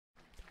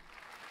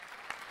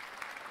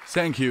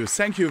Thank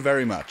you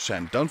very much,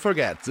 and don't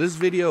forget, this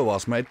video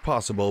was made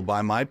possible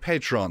by my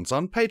patrons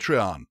on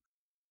Patreon.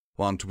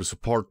 Want to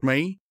support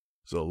me?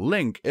 The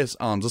link is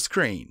on the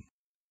screen.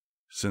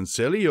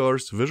 Sincerely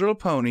yours,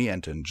 VisualPony,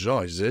 and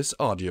enjoy this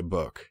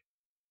audiobook.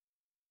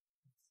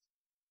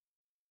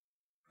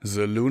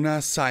 The Lunar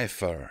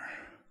Cypher,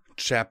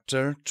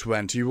 Chapter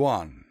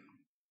 21.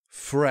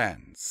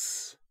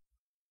 Friends.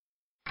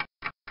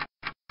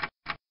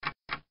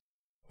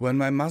 When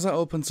my mother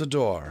opened the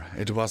door,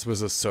 it was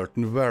with a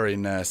certain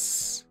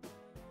weariness.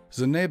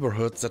 The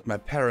neighborhood that my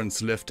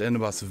parents lived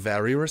in was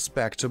very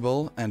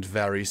respectable and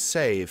very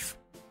safe,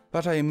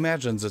 but I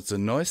imagined that the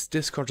noise,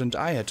 discord and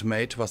I had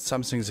made was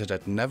something that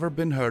had never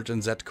been heard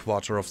in that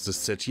quarter of the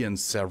city in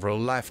several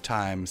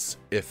lifetimes,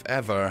 if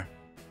ever.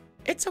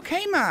 "It's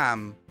okay,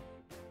 Mom,"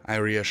 I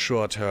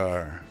reassured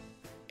her.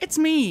 "It's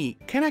me.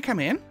 Can I come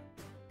in?"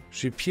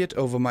 She peered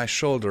over my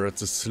shoulder at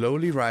the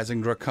slowly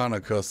rising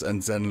Draconicus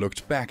and then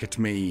looked back at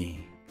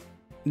me.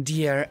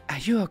 "Dear, are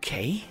you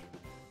okay?"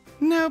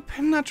 "Nope,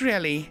 not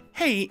really.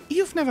 Hey,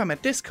 you've never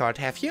met Discord,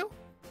 have you?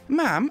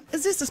 Mom,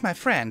 this is my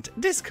friend,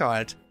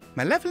 Discord.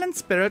 Malevolent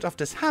spirit of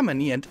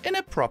disharmony and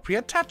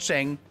inappropriate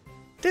touching.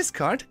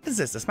 Discord,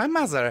 this is my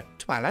mother,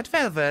 Twilight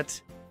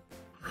Velvet."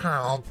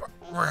 "Help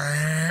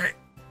me."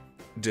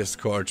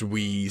 Discord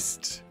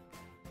wheezed.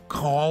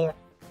 "Call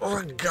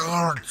the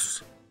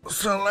guards.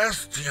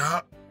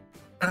 Celestia,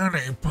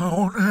 any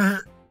pony?"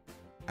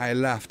 I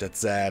laughed at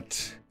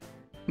that.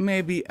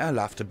 Maybe I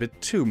laughed a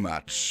bit too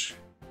much.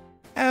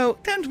 "Oh,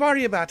 don't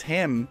worry about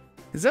him.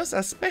 Those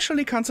are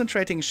specially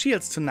concentrating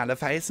shields to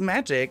nullify his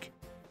magic.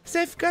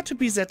 They've got to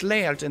be that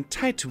layered and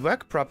tight to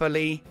work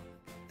properly.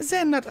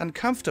 They're not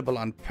uncomfortable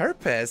on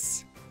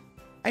purpose.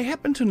 I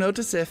happened to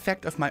notice the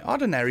effect of my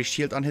ordinary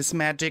shield on his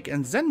magic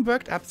and then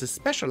worked up the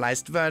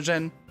specialized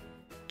version.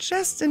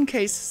 Just in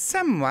case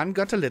someone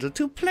got a little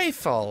too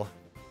playful.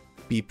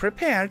 Be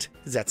prepared,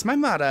 that's my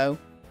motto."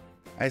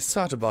 I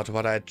thought about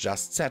what I had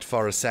just said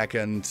for a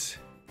second.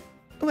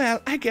 Well,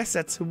 I guess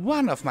that's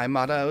one of my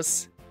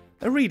mottos.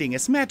 Reading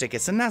is magic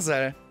is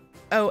another.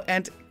 Oh,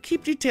 and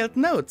keep detailed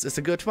notes is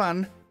a good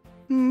one.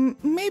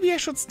 Maybe I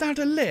should start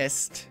a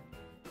list.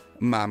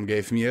 Mom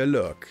gave me a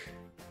look.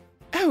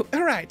 "Oh,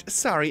 right,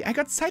 sorry, I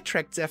got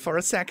sidetracked there for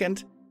a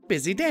second.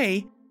 Busy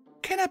day.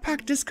 Can I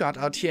park Discord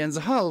out here in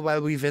the hall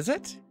while we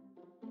visit?"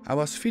 I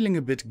was feeling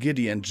a bit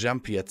giddy and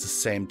jumpy at the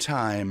same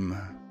time.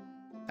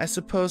 I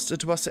supposed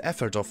it was the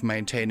effort of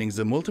maintaining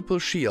the multiple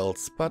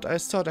shields, but I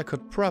thought I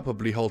could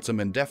probably hold them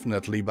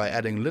indefinitely by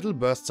adding little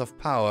bursts of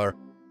power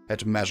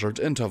at measured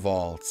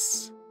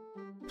intervals.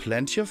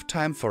 Plenty of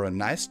time for a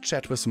nice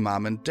chat with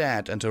Mom and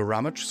Dad and a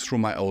rummage through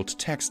my old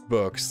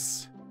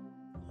textbooks.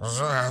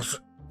 "This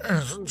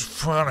isn't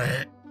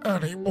funny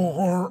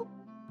anymore."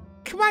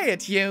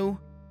 "Quiet, you!"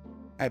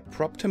 I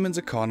propped him in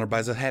the corner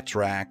by the hat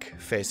rack,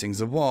 facing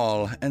the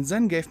wall, and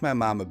then gave my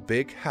mom a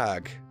big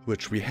hug,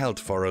 which we held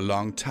for a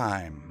long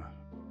time.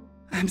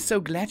 "I'm so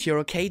glad you're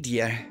okay,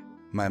 dear,"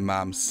 my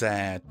mom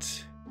said.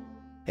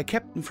 "A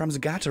captain from the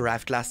guard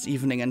arrived last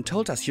evening and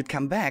told us you'd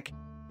come back,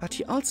 but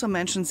he also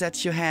mentioned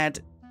that you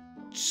had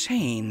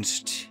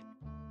changed."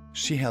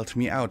 She held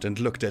me out and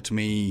looked at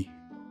me.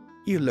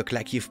 "You look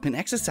like you've been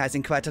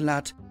exercising quite a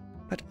lot,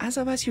 but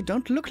otherwise you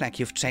don't look like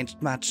you've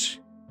changed much."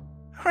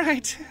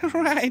 Right.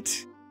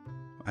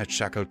 I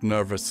chuckled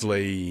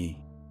nervously.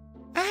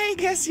 "I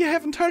guess you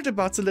haven't heard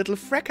about the little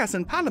fracas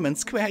in Parliament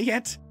Square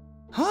yet.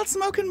 All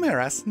smoke and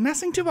mirrors,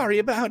 nothing to worry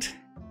about."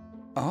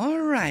 "All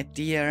right,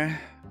 dear,"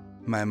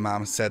 my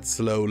mom said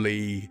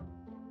slowly.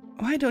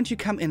 "Why don't you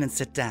come in and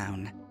sit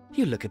down?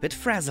 You look a bit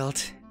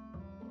frazzled."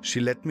 She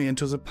led me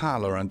into the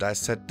parlor and I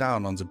sat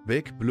down on the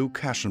big blue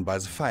cushion by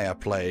the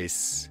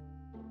fireplace.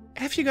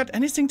 "Have you got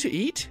anything to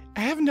eat? I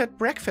haven't had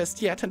breakfast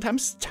yet and I'm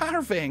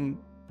starving."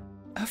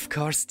 "Of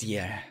course,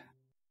 dear,"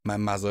 my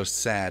mother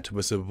said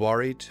with a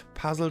worried,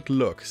 puzzled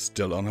look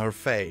still on her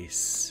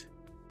face.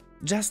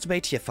 "Just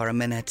wait here for a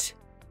minute."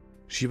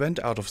 She went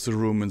out of the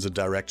room in the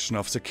direction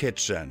of the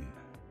kitchen.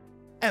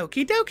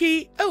 "Okie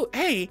dokie. Oh,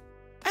 hey,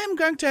 I'm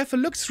going to have a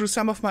look through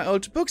some of my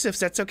old books if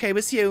that's okay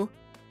with you.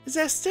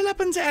 They're still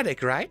up in the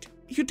attic, right?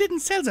 You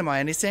didn't sell them or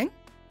anything?"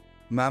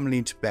 Mom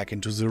leaned back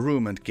into the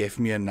room and gave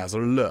me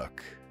another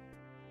look.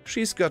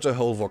 She's got a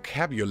whole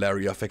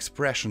vocabulary of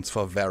expressions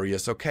for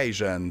various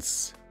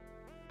occasions.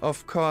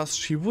 Of course,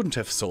 she wouldn't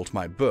have sold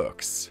my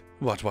books.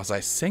 What was I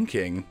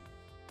thinking?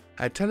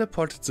 I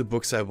teleported the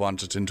books I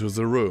wanted into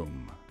the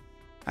room.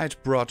 I'd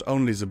brought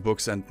only the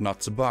books and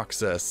not the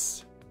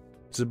boxes.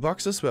 The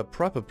boxes were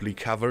probably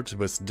covered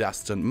with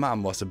dust and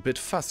Mom was a bit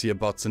fussy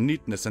about the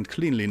neatness and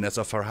cleanliness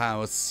of her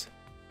house.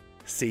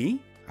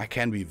 See, I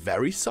can be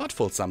very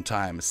thoughtful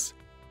sometimes.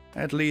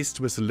 At least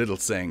with little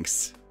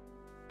things.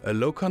 A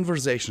low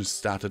conversation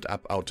started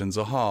up out in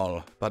the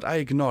hall, but I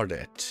ignored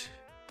it.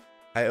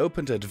 I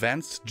opened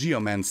Advanced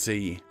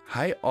Geomancy,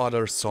 High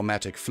Order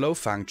Somatic Flow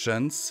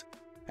Functions,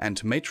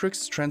 and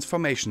Matrix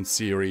Transformation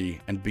Theory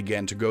and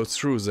began to go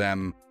through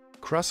them,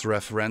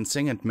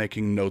 cross-referencing and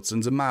making notes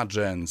in the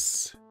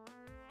margins.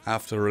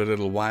 After a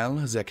little while,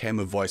 there came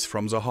a voice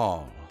from the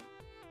hall.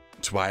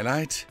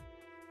 Twilight?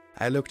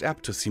 I looked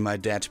up to see my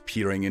dad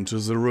peering into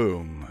the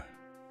room.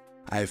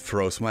 I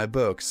froze my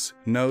books,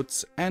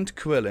 notes, and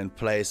quill in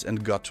place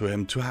and got to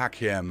him to hug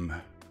him.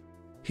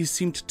 He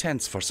seemed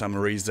tense for some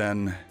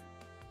reason.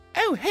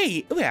 Oh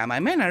hey, where are my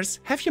manners?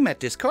 Have you met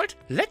Discord?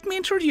 Let me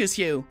introduce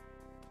you.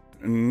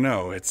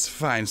 No, it's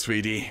fine,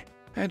 sweetie.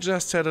 I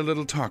just had a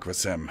little talk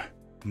with him.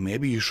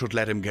 Maybe you should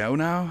let him go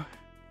now?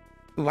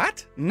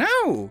 What?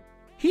 No!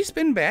 He's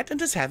been bad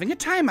and is having a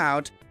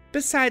timeout.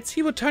 Besides,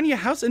 he would turn your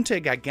house into a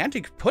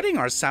gigantic pudding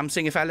or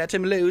something if I let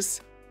him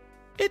loose.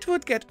 It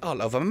would get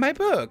all over my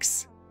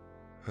books.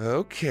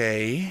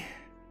 Okay,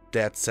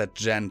 Dad said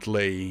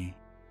gently.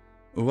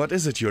 What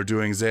is it you're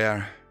doing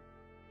there?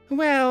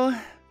 Well,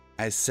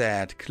 I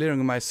said,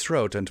 clearing my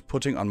throat and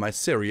putting on my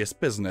serious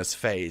business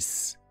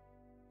face.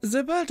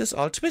 The world is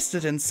all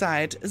twisted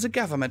inside. The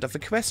government of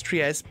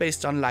Equestria is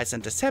based on lies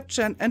and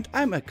deception, and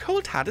I'm a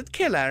cold-hearted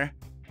killer.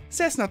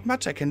 There's not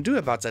much I can do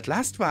about that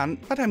last one,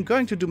 but I'm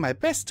going to do my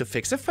best to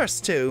fix the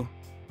first two.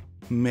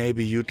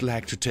 Maybe you'd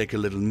like to take a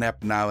little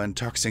nap now and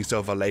talk things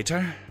over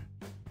later?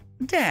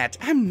 Dad,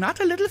 I'm not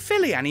a little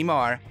filly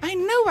anymore. I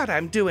know what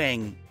I'm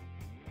doing.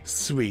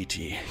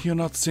 Sweetie, you're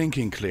not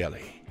thinking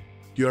clearly.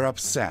 You're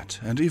upset,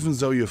 and even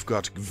though you've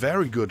got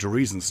very good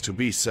reasons to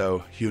be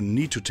so, you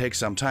need to take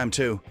some time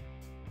to...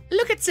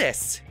 Look at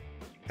this,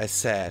 I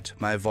said,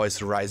 my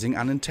voice rising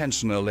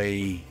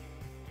unintentionally.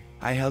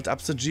 I held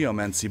up the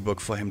geomancy book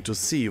for him to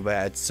see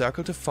where I'd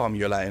circled a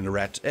formula in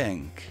red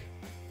ink.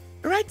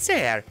 Right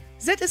there.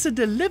 That is a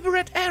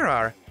deliberate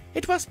error.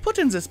 It was put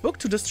in this book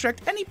to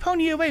distract any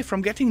pony away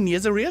from getting near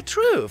the real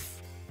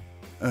truth.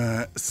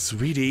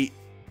 Sweetie...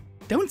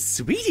 Don't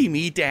sweetie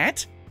me,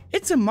 Dad.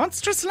 It's a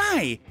monstrous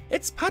lie.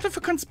 It's part of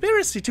a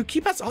conspiracy to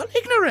keep us all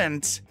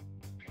ignorant.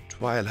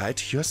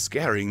 Twilight, you're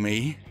scaring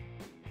me.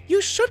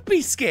 You should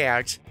be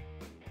scared.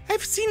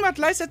 I've seen what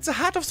lies at the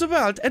heart of the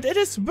world, and it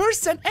is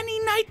worse than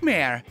any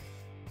nightmare.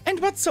 And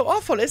what's so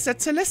awful is that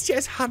Celestia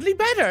is hardly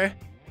better.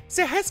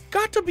 There has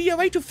got to be a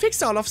way to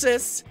fix all of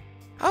this.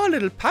 Our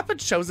little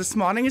puppet show this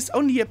morning is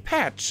only a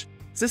patch.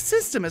 The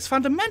system is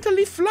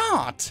fundamentally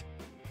flawed.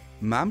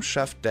 Mom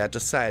shoved Dad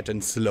aside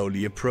and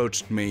slowly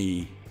approached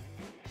me.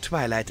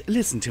 Twilight,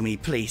 listen to me,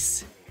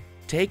 please.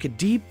 Take a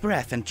deep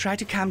breath and try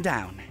to calm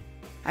down.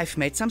 I've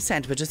made some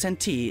sandwiches and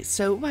tea,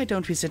 so why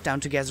don't we sit down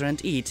together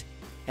and eat?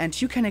 And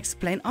you can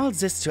explain all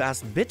this to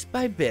us bit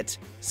by bit,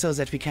 so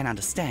that we can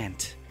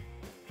understand.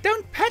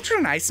 Don't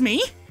patronize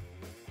me!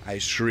 I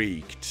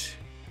shrieked.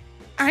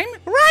 I'm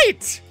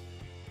right!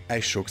 I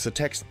shook the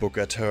textbook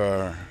at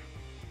her.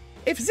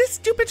 If this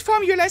stupid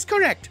formula is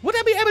correct, would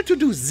I be able to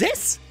do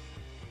this?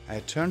 I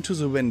turned to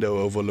the window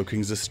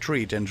overlooking the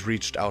street and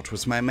reached out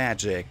with my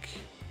magic.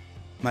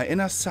 My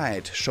inner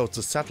sight showed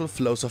the subtle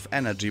flows of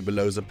energy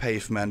below the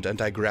pavement, and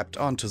I grabbed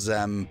onto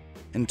them,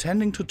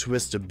 intending to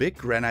twist a big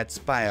granite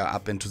spire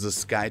up into the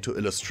sky to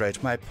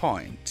illustrate my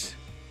point.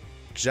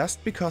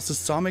 Just because the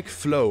sonic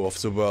flow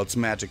of the world's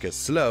magic is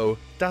slow,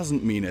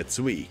 doesn't mean it's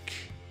weak.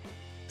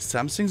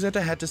 Something that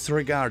I had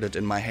disregarded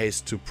in my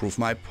haste to prove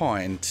my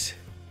point.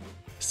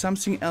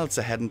 Something else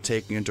I hadn't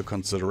taken into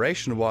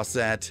consideration was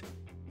that,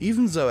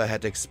 even though I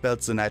had expelled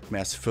the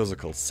nightmare's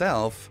physical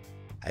self,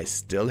 I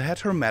still had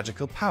her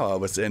magical power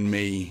within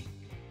me.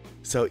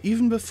 So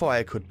even before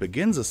I could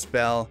begin the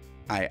spell,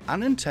 I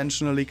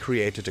unintentionally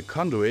created a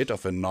conduit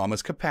of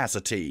enormous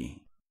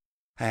capacity.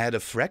 I had a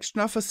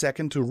fraction of a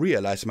second to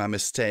realize my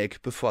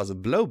mistake before the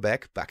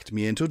blowback backed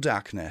me into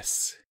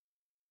darkness.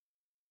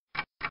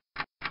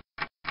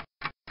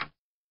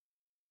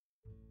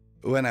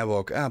 When I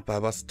woke up, I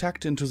was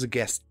tucked into the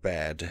guest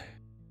bed.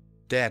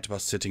 Dad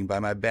was sitting by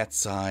my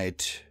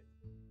bedside.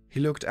 He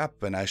looked up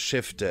when I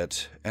shifted,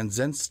 and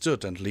then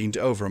stood and leaned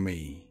over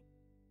me.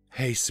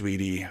 Hey,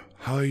 sweetie,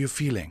 how are you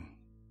feeling?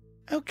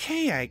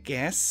 Okay, I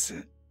guess.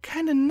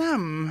 Kinda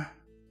numb.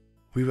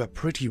 We were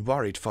pretty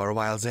worried for a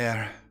while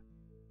there.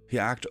 He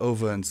arced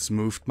over and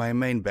smoothed my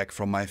mane back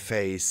from my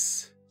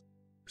face.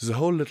 The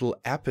whole little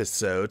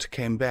episode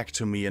came back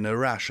to me in a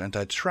rush, and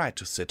I tried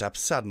to sit up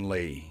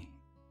suddenly.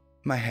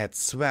 My head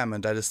swam,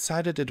 and I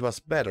decided it was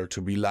better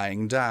to be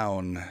lying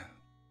down.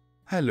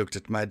 I looked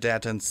at my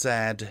dad and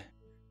said,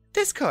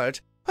 Discord,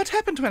 what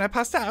happened when I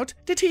passed out?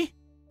 Did he?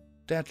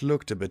 Dad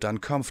looked a bit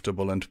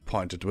uncomfortable and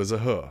pointed with a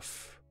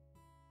hoof.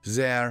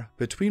 There,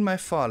 between my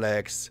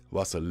forelegs,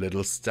 was a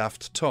little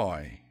stuffed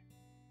toy.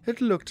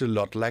 It looked a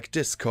lot like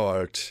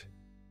Discord.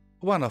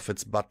 One of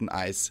its button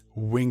eyes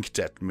winked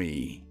at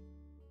me.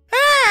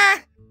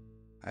 Ah!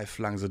 I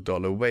flung the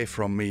doll away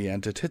from me,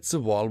 and it hit the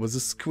wall with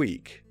a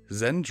squeak,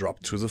 then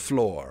dropped to the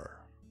floor.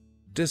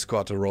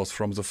 Discord arose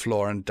from the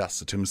floor and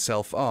dusted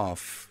himself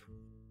off.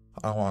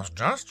 I was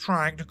just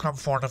trying to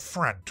comfort a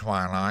friend,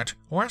 Twilight.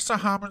 Where's the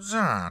harm in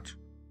that?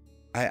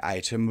 I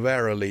eyed him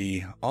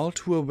warily, all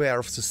too aware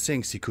of the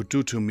things he could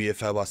do to me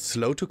if I was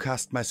slow to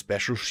cast my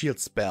special shield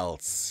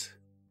spells.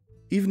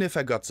 Even if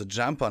I got the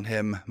jump on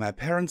him, my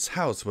parents'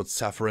 house would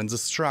suffer in the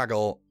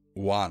struggle.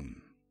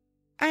 1.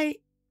 I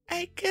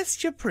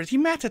guess you're pretty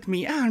mad at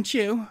me, aren't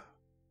you?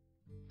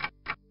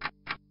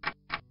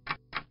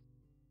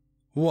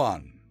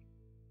 1.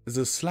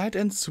 The slide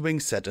and swing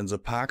set in the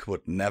park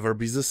would never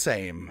be the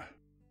same.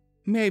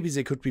 Maybe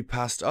they could be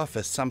passed off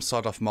as some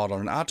sort of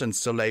modern art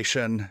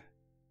installation.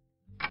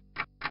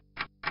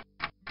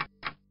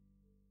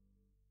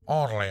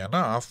 Oddly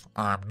enough,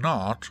 I'm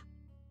not.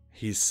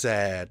 He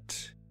said.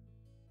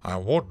 I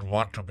wouldn't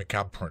want to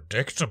become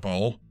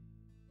predictable.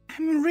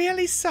 I'm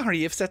really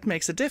sorry if that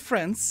makes a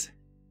difference.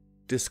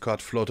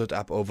 Discord floated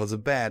up over the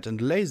bed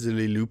and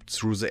lazily looped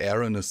through the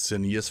air in a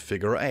sinuous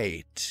figure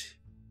 8.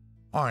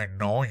 I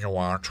know you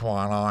are,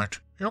 Twilight.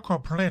 You're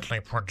completely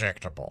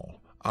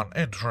predictable.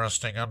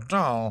 Uninteresting and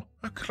dull.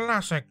 A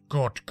classic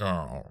good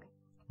girl.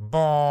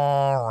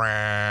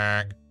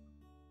 Boring.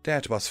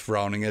 Dad was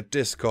frowning at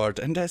Discord,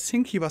 and I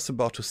think he was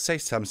about to say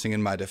something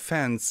in my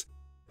defense,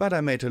 but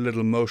I made a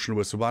little motion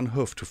with one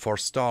hoof to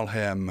forestall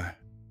him.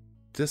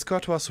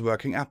 Discord was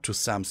working up to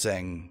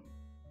something.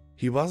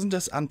 He wasn't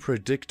as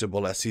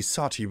unpredictable as he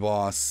thought he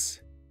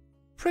was.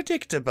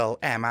 Predictable,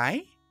 am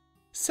I?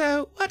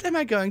 So, what am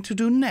I going to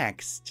do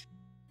next?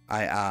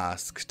 I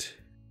asked.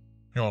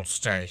 You'll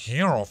stay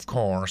here, of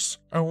course,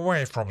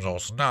 away from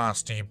those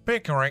nasty,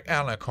 bickering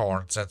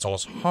alicorns and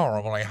those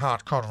horribly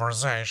hot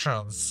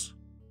conversations.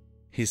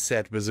 He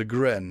said with a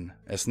grin,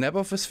 a snap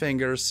of his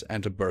fingers,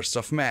 and a burst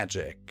of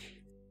magic.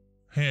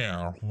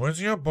 Here, with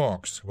your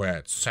books, where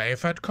it's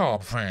safe and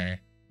comfy.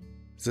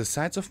 The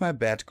sides of my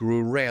bed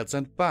grew rails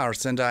and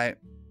bars, and I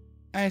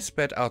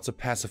spat out the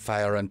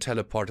pacifier and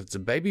teleported the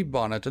baby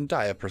bonnet and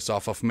diapers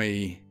off of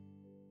me.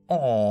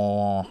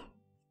 Aww.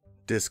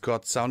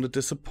 Discord sounded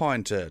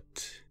disappointed.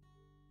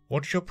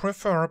 Would you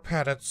prefer a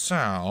padded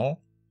cell?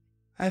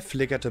 I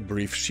flickered a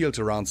brief shield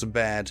around the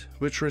bed,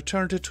 which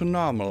returned it to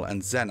normal,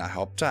 and then I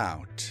hopped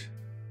out.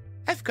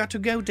 I've got to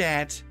go,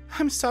 Dad.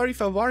 I'm sorry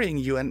for worrying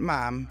you and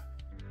Mom.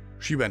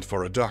 She went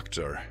for a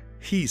doctor.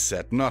 He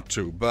said not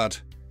to,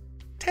 but...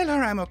 Tell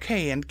her I'm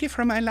okay and give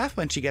her my love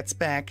when she gets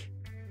back.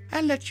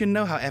 I'll let you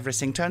know how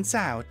everything turns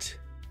out.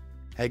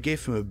 I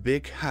gave him a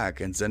big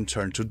hug and then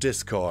turned to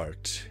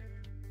Discord.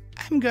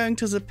 I'm going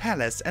to the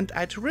palace and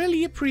I'd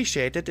really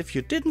appreciate it if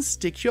you didn't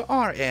stick your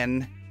oar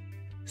in.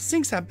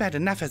 Things are bad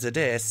enough as it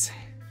is.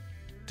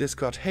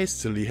 Discord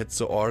hastily hit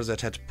the oar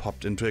that had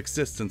popped into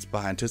existence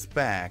behind his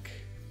back.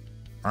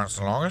 As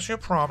long as you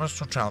promise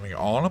to tell me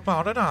all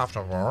about it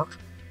afterward.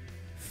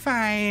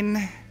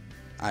 Fine.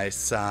 I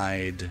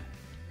sighed.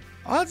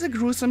 All the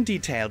gruesome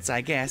details,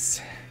 I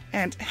guess.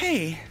 And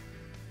hey...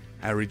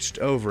 I reached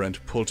over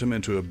and pulled him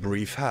into a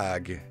brief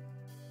hug.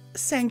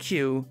 Thank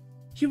you.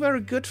 You were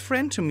a good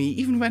friend to me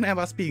even when I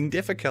was being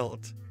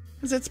difficult.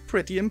 That's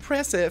pretty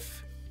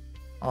impressive.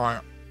 You're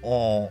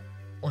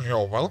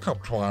welcome,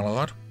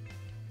 Twilight.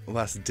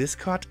 Was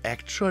Discord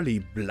actually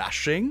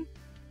blushing?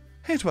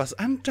 It was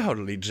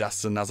undoubtedly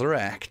just another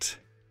act.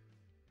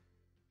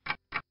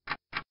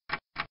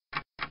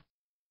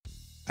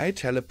 I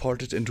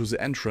teleported into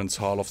the entrance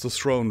hall of the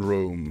throne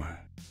room.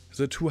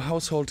 The two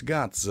household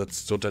guards that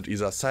stood at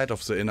either side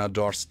of the inner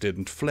doors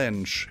didn't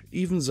flinch,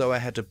 even though I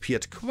had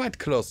appeared quite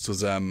close to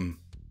them.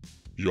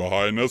 Your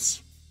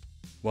Highness,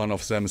 one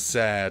of them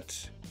said.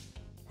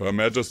 Her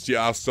Majesty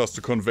asked us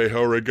to convey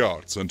her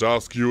regards and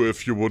ask you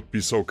if you would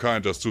be so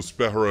kind as to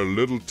spare her a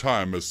little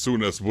time as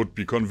soon as would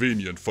be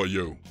convenient for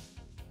you.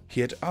 He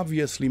had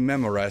obviously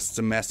memorized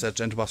the message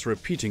and was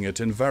repeating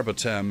it in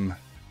verbatim.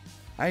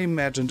 I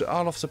imagined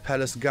all of the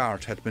palace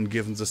guard had been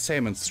given the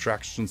same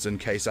instructions in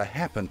case I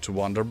happened to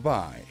wander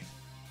by.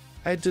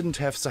 I didn't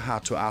have the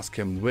heart to ask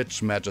him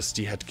which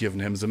majesty had given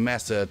him the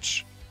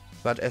message,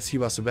 but as he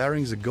was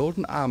wearing the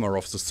golden armor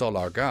of the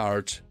Solar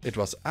Guard, it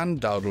was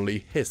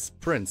undoubtedly his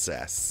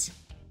princess.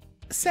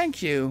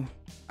 Thank you,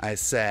 I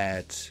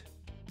said.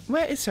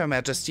 Where is Her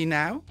Majesty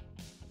now?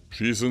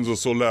 She's in the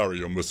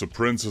solarium with the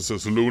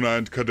princesses Luna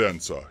and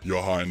Cadenza,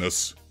 Your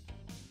Highness.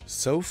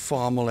 So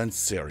formal and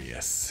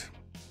serious.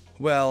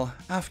 Well,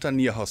 after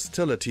near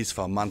hostilities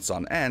for months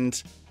on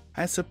end,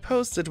 I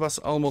supposed it was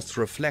almost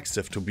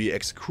reflexive to be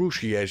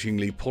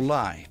excruciatingly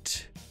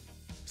polite.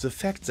 The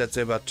fact that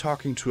they were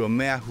talking to a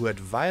mayor who had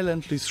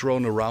violently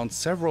thrown around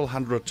several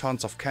hundred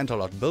tons of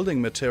Canterlot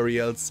building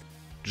materials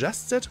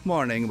just that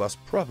morning was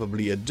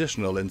probably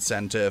additional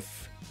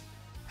incentive.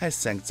 I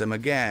thanked them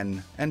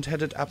again and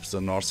headed up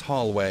the north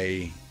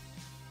hallway.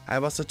 I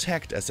was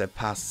attacked as I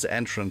passed the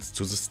entrance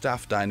to the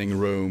staff dining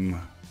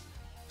room.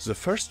 The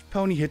first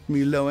pony hit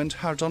me low and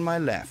hard on my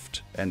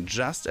left, and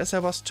just as I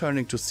was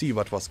turning to see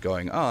what was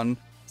going on,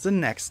 the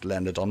next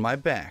landed on my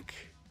back.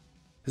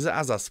 The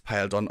others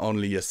piled on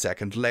only a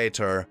second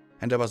later,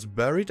 and I was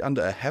buried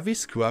under a heavy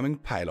squirming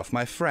pile of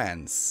my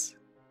friends.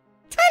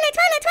 Twilight,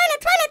 Twilight,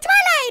 Twilight,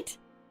 Twilight,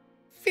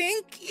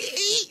 Twilight!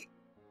 Finky!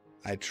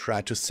 I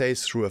tried to say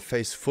through a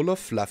face full of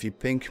fluffy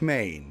pink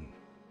mane.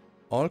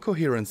 All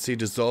coherency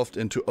dissolved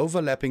into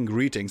overlapping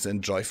greetings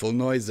and joyful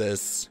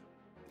noises.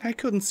 I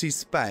couldn't see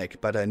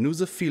Spike, but I knew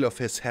the feel of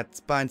his head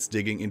spines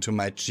digging into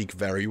my cheek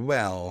very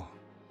well.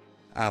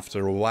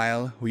 After a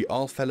while, we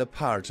all fell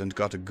apart and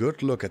got a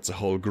good look at the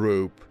whole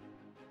group.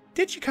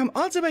 Did you come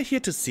all the way here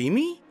to see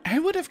me? I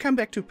would have come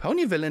back to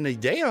Ponyville in a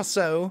day or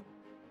so.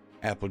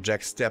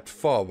 Applejack stepped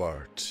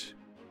forward.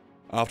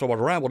 After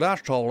what Rainbow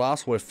Dash told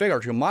us, we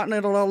figured you might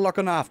need a little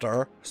looking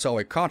after, so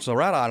we caught the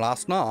red-eye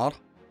last night.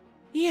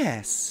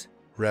 Yes,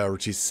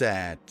 Rarity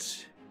said.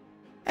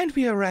 and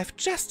we arrived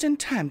just in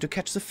time to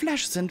catch the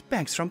flashes and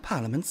bangs from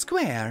Parliament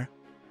Square.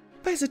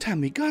 By the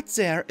time we got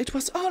there, it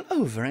was all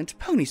over and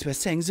ponies were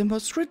saying the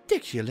most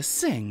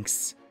ridiculous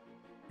things.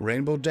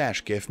 Rainbow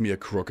Dash gave me a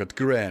crooked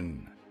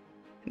grin.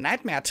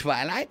 Nightmare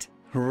Twilight?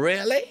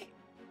 Really?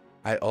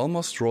 I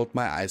almost rolled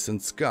my eyes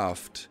and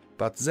scoffed,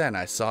 but then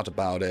I thought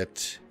about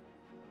it.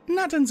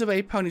 Not in the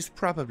way ponies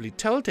probably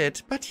told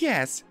it, but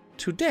yes,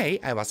 today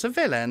I was a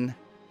villain.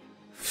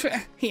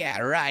 Yeah,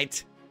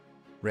 right.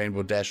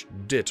 Rainbow Dash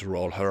did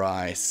roll her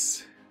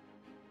eyes.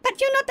 But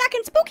you're not dark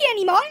and spooky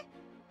anymore.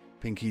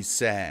 Pinky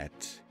said.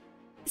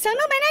 So no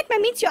more nightmare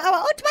means you're our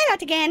old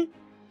Twilight again.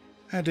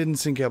 I didn't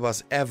think I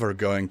was ever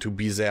going to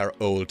be their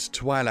old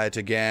Twilight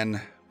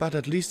again, but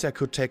at least I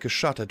could take a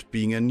shot at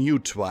being a new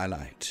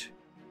Twilight.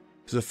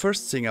 The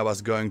first thing I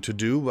was going to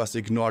do was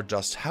ignore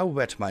just how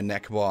wet my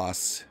neck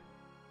was.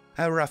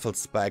 I ruffled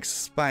Spike's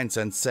spines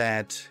and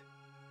said,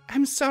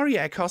 I'm sorry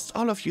I caused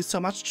all of you so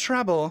much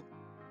trouble.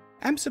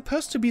 I'm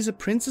supposed to be the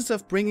princess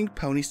of bringing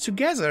ponies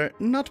together,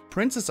 not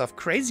princess of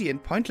crazy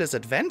and pointless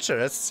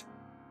adventures.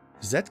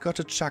 That got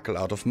a chuckle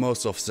out of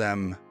most of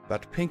them,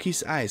 but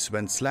Pinky's eyes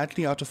went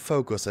slightly out of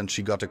focus and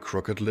she got a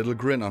crooked little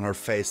grin on her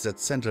face that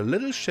sent a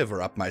little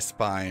shiver up my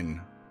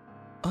spine.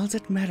 All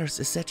that matters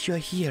is that you're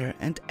here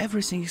and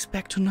everything is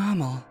back to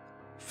normal,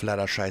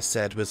 Fluttershy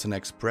said with an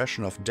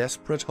expression of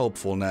desperate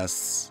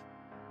hopefulness.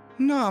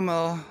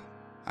 Normal,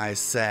 I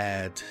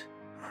said.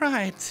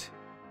 Right.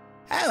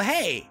 Oh,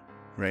 hey!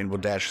 Rainbow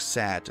Dash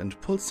said and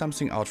pulled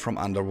something out from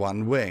under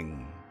one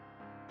wing.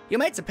 You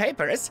made the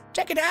papers.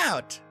 Check it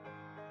out.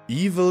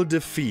 Evil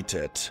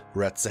defeated,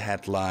 read the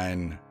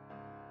headline.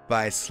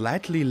 By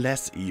slightly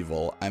less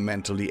evil, I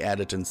mentally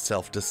added in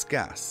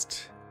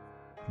self-disgust.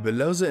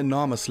 Below the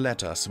enormous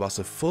letters was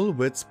a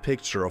full-width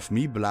picture of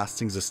me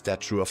blasting the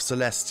statue of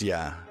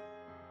Celestia.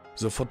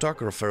 The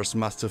photographers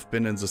must have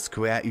been in the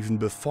square even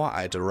before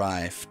I'd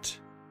arrived.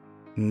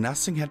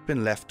 Nothing had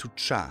been left to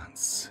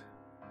chance.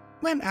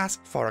 When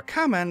asked for a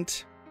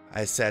comment,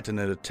 I said in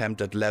an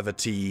attempt at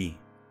levity.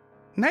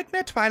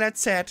 Nightmare Twilight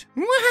said,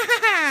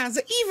 "Mwahaha!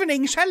 The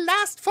evening shall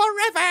last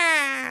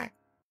forever!"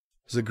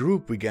 The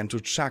group began to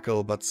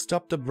chuckle but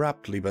stopped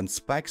abruptly when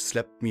Spike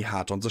slapped me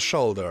hard on the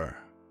shoulder.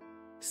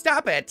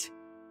 Stop it!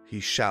 He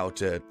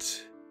shouted.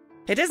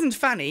 It isn't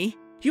funny.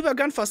 You were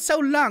gone for so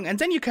long and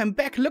then you came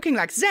back looking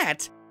like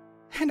that.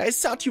 And I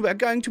thought you were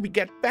going to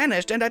get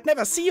banished and I'd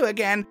never see you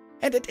again.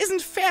 And it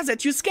isn't fair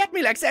that you scared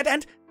me like that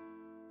and...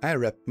 I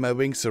wrapped my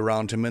wings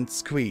around him and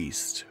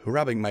squeezed,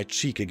 rubbing my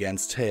cheek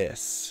against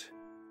his.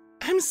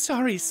 I'm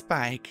sorry,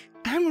 Spike.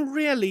 I'm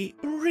really,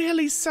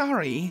 really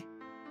sorry.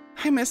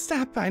 I messed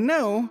up, I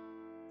know.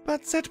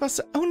 But that was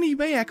the only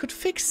way I could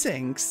fix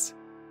things.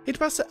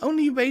 It was the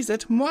only way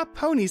that more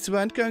ponies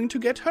weren't going to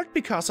get hurt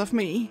because of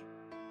me.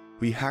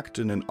 We hugged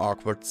in an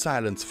awkward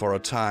silence for a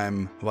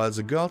time, while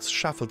the girls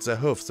shuffled their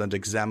hoofs and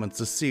examined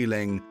the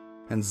ceiling,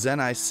 and then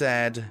I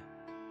said,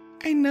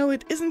 I know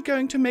it isn't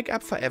going to make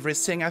up for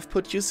everything I've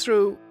put you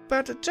through,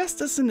 but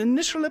just as an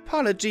initial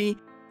apology,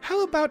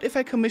 how about if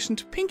I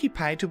commissioned Pinkie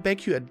Pie to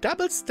bake you a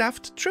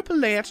double-stuffed,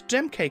 triple-layered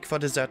gem cake for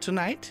dessert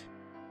tonight?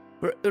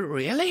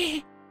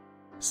 Really?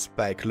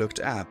 Spike looked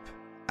up,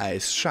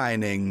 eyes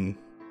shining.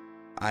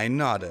 I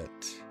nodded.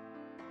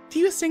 Do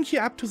you think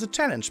you're up to the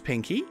challenge,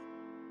 Pinkie?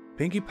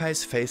 Pinkie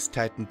Pie's face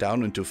tightened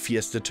down into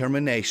fierce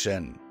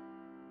determination.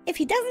 If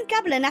he doesn't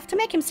gobble enough to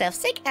make himself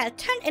sick, I'll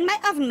turn in my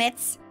oven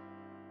mitts.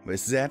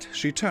 With that,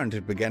 she turned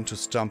and began to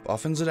stomp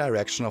off in the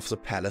direction of the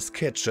palace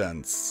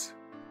kitchens.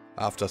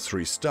 After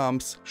 3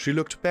 stomps, she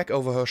looked back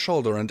over her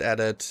shoulder and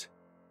added,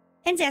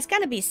 And there's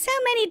gonna be so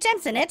many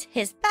gems in it,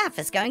 his bath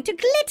is going to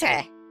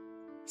glitter.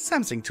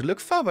 Something to look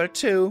forward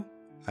to,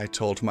 I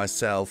told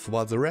myself,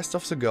 while the rest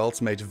of the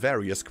girls made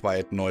various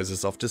quiet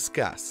noises of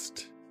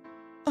disgust.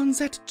 On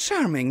that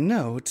charming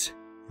note,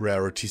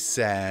 Rarity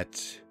said,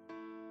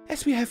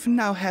 as we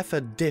now have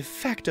a de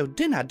facto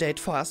dinner date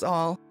for us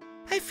all,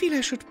 I feel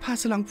I should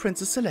pass along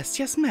Princess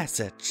Celestia's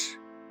message.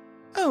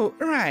 Oh,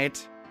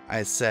 right,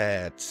 I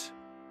said.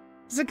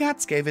 The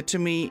guards gave it to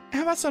me.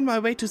 I was on my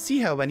way to see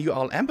her when you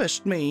all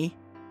ambushed me.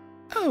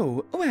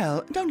 Oh,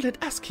 well, don't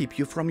let us keep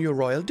you from your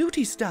royal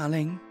duties,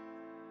 darling.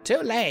 Too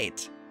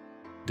late,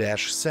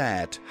 Dash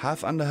said,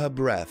 half under her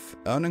breath,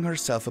 earning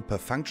herself a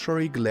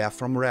perfunctory glare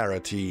from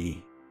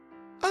Rarity.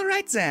 All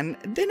right then,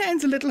 dinner in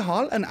the little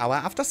hall an hour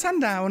after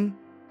sundown.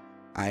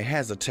 I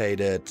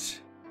hesitated.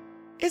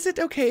 Is it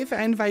okay if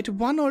I invite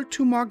 1 or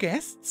 2 more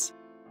guests?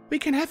 We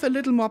can have a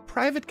little more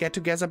private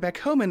get-together back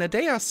home in a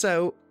day or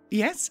so.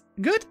 Yes?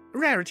 Good.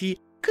 Rarity,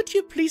 could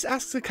you please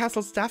ask the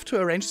castle staff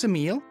to arrange the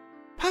meal?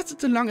 Pass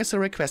it along as a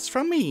request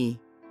from me.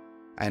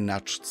 I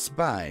nudged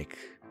Spike.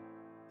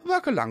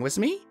 Walk along with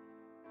me.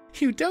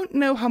 You don't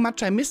know how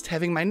much I missed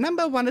having my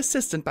 #1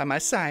 assistant by my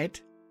side.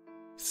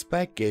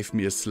 Spike gave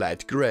me a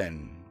slight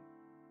grin.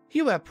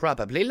 You were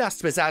probably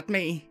lost without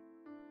me.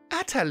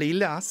 Utterly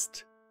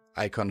lost.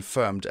 I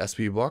confirmed as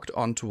we walked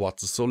on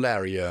towards the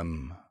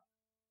solarium.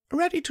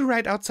 Ready to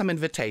write out some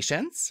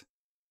invitations?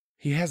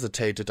 He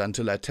hesitated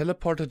until I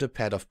teleported a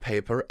pad of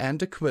paper and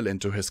a quill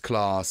into his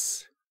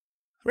claws.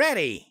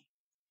 Ready.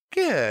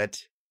 Good.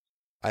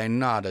 I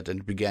nodded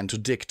and began to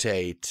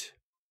dictate.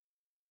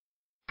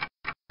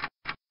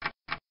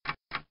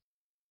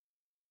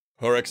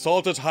 Her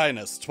Exalted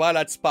Highness,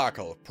 Twilight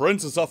Sparkle,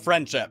 Princess of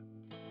Friendship,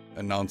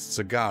 announced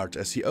the guard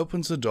as he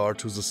opened the door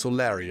to the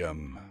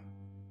solarium.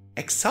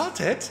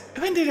 Exalted?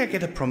 When did I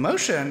get a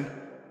promotion?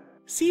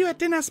 See you at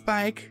dinner,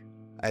 Spike,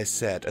 I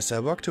said as I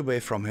walked away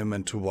from him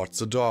and towards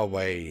the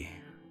doorway.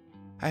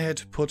 I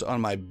had put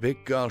on my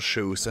big girl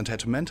shoes and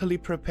had mentally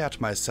prepared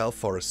myself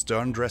for a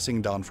stern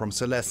dressing down from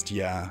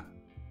Celestia.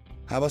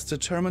 I was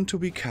determined to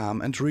be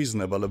calm and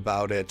reasonable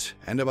about it,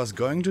 and I was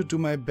going to do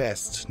my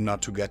best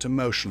not to get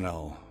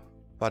emotional.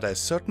 But I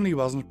certainly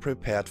wasn't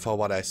prepared for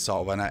what I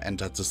saw when I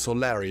entered the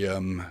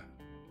solarium.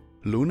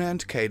 Luna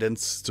and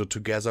Cadence stood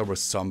together with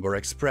somber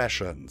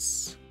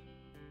expressions.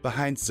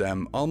 Behind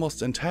them,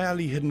 almost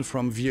entirely hidden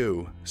from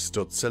view,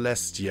 stood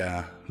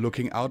Celestia,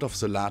 looking out of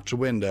the large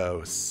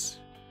windows.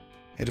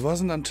 It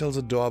wasn't until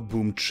the door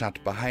boomed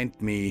shut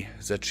behind me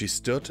that she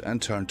stood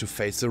and turned to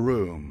face the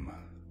room.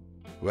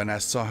 When I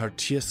saw her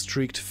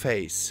tear-streaked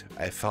face,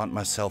 I found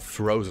myself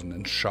frozen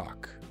in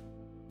shock.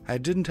 I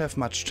didn't have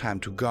much time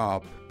to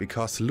gawp,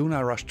 because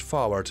Luna rushed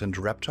forward and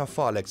wrapped her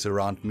forelegs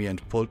around me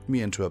and pulled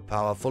me into a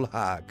powerful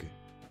hug.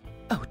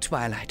 Oh,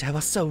 Twilight, I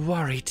was so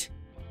worried,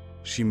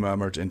 she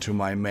murmured into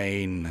my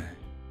mane.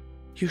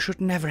 You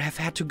should never have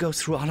had to go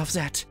through all of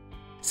that.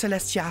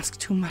 Celestia asked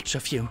too much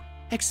of you,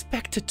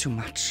 expected too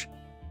much.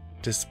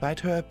 Despite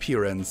her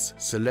appearance,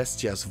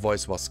 Celestia's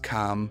voice was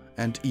calm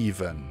and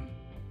even.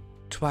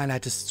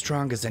 Twilight is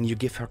stronger than you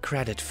give her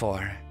credit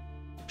for.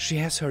 She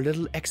has her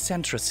little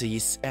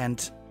eccentricities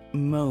and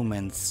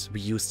moments, we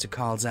used to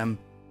call them,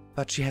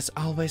 but she has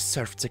always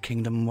served the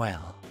kingdom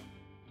well.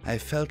 I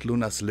felt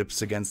Luna's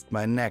lips against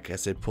my neck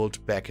as they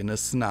pulled back in a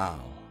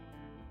snarl.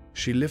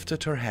 She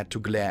lifted her head to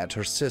glare at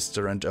her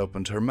sister and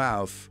opened her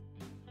mouth,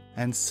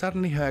 and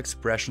suddenly her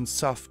expression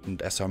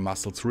softened as her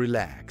muscles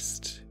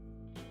relaxed.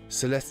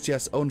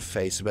 Celestia's own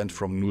face went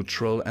from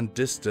neutral and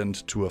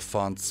distant to a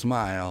fond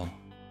smile.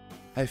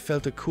 I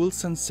felt a cool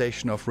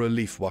sensation of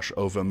relief wash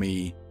over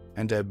me,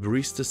 and I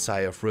breathed a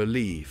sigh of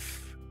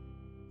relief.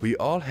 We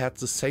all had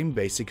the same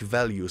basic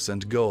values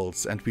and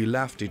goals, and we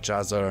loved each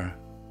other.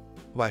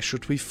 Why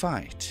should we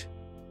fight?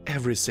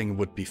 Everything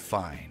would be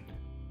fine.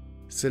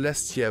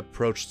 Celestia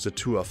approached the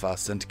two of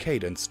us and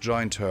Cadence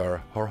joined her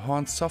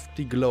horns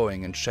softly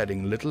glowing and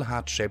shedding little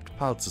heart-shaped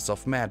pulses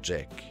of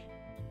magic.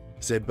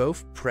 They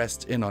both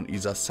pressed in on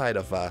either side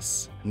of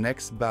us,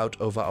 necks bowed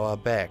over our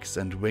backs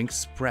and wings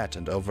spread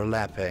and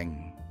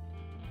overlapping.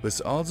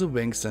 With all the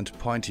wings and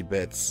pointy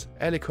bits,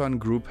 Alicorn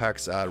group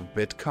hugs are a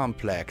bit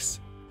complex,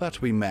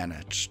 but we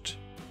managed.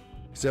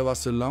 There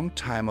was a long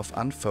time of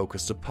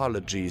unfocused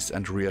apologies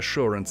and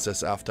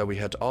reassurances after we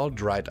had all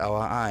dried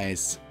our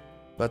eyes,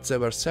 but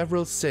there were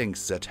several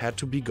things that had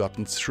to be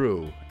gotten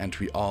through, and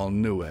we all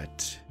knew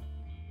it.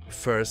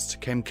 First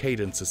came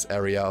Cadence's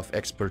area of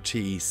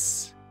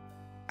expertise.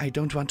 I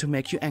don't want to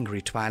make you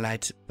angry,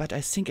 Twilight, but I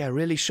think I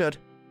really should.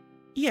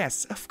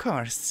 Yes, of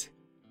course.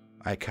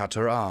 I cut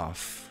her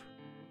off.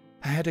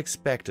 I had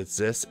expected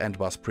this and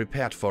was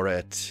prepared for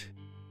it.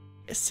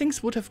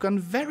 Things would have gone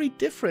very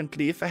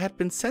differently if I had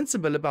been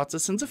sensible about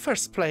this in the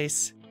first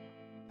place.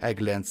 I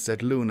glanced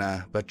at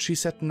Luna, but she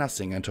said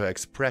nothing and her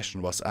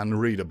expression was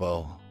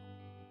unreadable.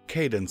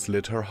 Cadence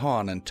lit her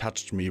horn and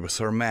touched me with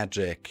her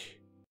magic.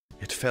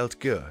 It felt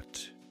good.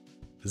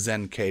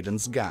 Then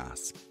Cadence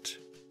gasped.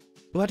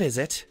 What is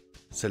it?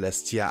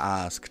 Celestia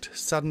asked,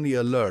 suddenly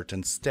alert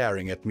and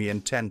staring at me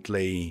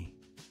intently.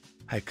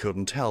 I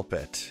couldn't help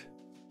it.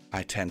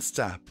 I tensed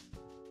up.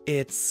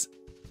 It's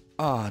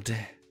odd,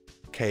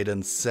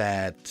 Cadence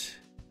said.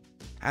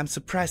 I'm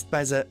surprised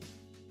by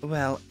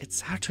well,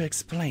 it's hard to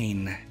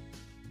explain.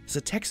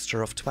 The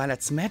texture of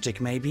Twilight's magic,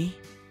 maybe?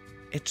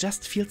 It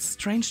just feels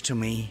strange to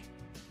me.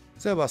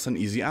 There was an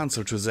easy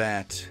answer to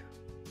that.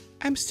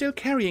 I'm still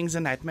carrying the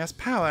nightmare's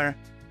power.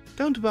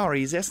 Don't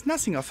worry, there's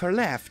nothing of her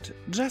left.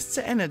 Just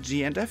the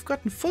energy, and I've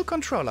gotten full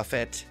control of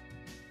it.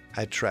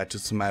 I tried to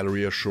smile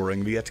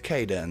reassuringly at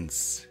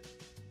Cadence.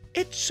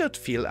 It should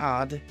feel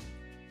odd.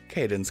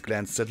 Cadence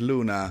glanced at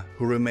Luna,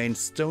 who remained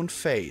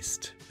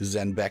stone-faced,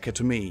 then back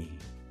at me.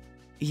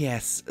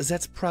 Yes,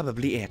 that's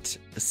probably it.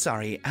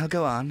 Sorry, I'll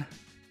go on.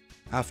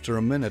 After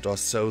a minute or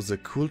so, the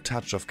cool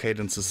touch of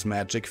Cadence's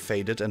magic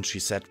faded and she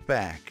sat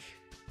back.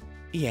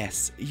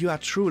 Yes, you are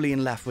truly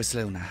in love with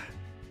Luna.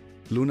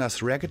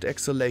 Luna's ragged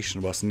exhalation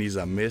was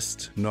neither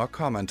missed nor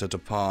commented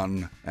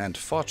upon, and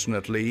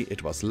fortunately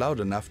it was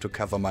loud enough to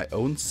cover my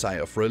own sigh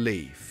of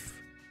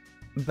relief.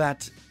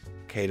 But,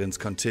 Cadence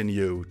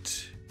continued,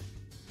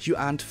 you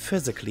aren't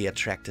physically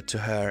attracted to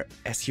her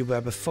as you were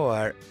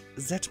before.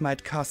 That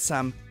might cause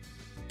some...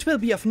 'Twill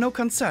be of no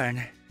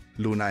concern,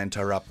 Luna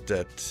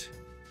interrupted.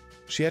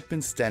 She had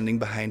been standing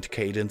behind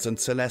Cadence and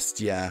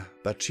Celestia,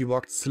 but she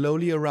walked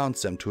slowly around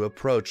them to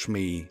approach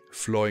me,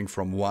 flowing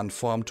from one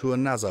form to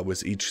another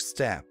with each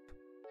step.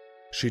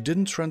 She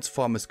didn't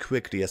transform as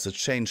quickly as a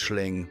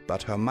changeling,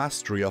 but her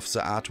mastery of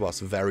the art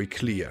was very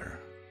clear.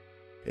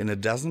 In a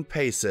dozen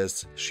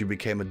paces, she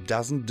became a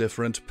dozen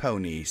different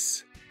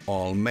ponies,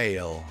 all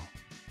male.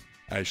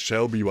 I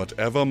shall be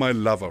whatever my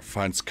lover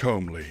finds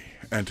comely,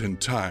 and in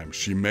time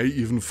she may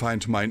even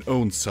find mine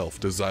own self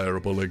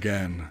desirable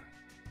again.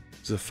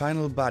 The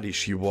final body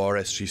she wore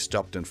as she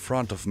stopped in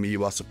front of me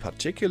was a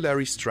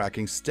particularly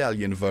striking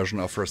stallion version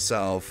of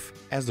herself,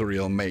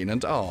 Azrael mane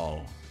and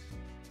all.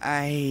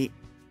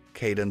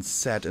 Cadence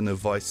said in a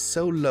voice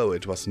so low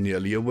it was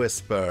nearly a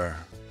whisper.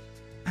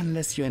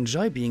 Unless you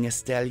enjoy being a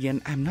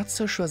stallion, I'm not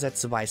so sure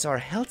that's wise or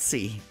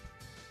healthy.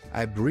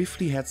 I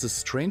briefly had the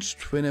strange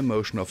twin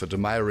emotion of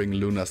admiring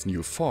Luna's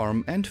new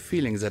form and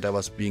feeling that I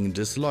was being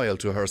disloyal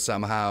to her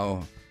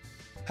somehow.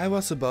 I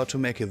was about to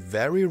make a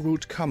very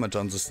rude comment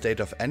on the state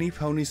of any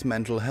pony's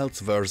mental health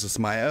versus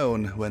my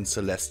own when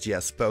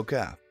Celestia spoke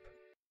up.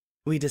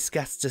 We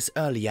discussed this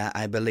earlier,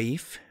 I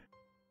believe.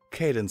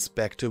 Cadence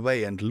backed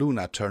away and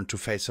Luna turned to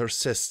face her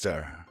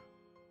sister.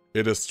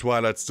 It is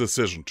Twilight's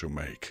decision to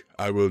make.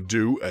 I will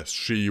do as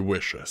she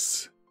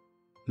wishes.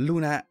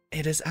 Luna,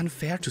 it is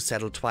unfair to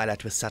saddle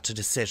Twilight with such a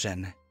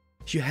decision.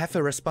 You have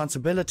a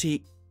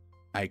responsibility.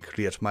 I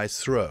cleared my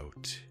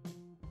throat.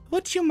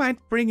 Would you mind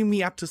bringing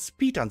me up to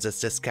speed on this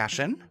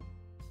discussion?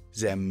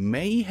 There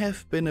may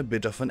have been a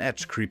bit of an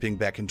edge creeping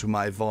back into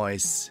my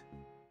voice.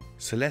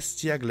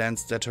 Celestia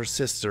glanced at her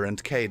sister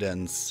and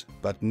Cadence,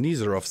 but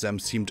neither of them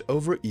seemed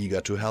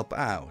overeager to help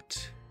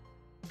out.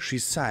 She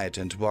sighed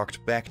and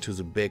walked back to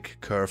the big,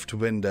 curved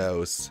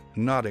windows,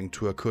 nodding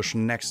to a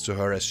cushion next to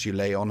her as she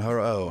lay on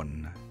her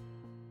own.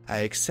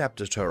 I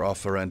accepted her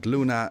offer and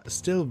Luna,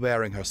 still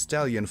wearing her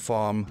stallion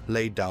form,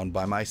 lay down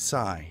by my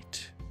side.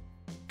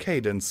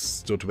 Cadence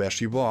stood where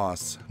she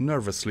was,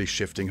 nervously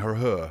shifting her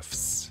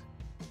hoofs.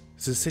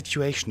 The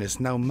situation is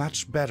now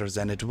much better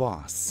than it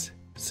was,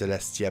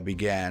 Celestia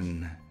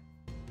began.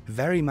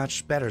 Very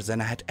much better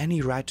than I had any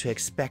right to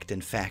expect,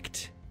 in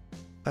fact.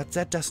 But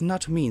that does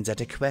not mean that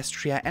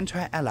Equestria and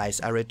her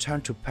allies are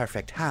returned to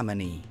perfect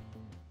harmony.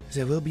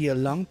 There will be a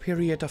long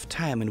period of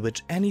time in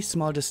which any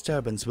small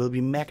disturbance will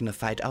be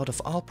magnified out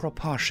of all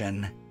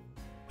proportion.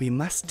 We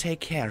must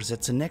take care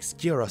that the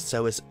next year or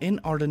so is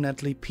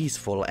inordinately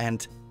peaceful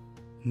and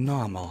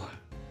normal.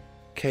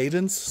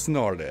 Cadence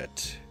snorted.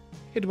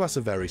 It was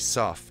a very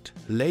soft,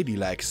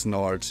 ladylike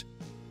snort,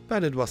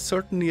 but it was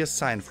certainly a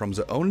sign from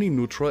the only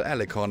neutral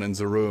Alicorn in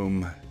the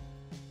room.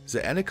 The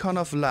Alicorn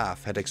of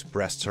Love had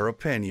expressed her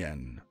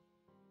opinion.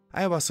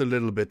 I was a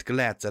little bit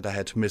glad that I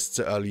had missed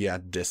the earlier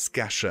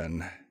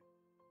discussion.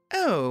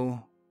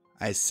 Oh,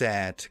 I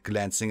said,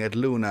 glancing at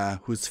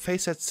Luna, whose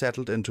face had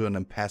settled into an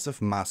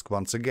impassive mask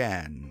once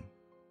again.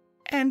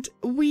 And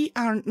we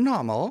are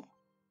normal?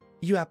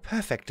 You are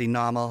perfectly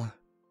normal,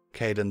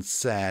 Cadence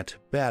said,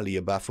 barely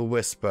above a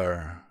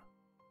whisper.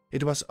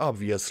 It was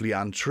obviously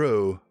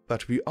untrue,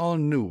 but we all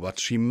knew what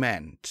she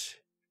meant.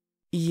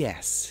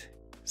 Yes,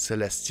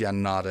 Celestia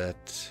nodded.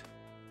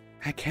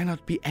 I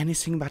cannot be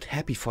anything but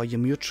happy for your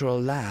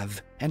mutual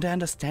love, and I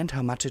understand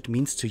how much it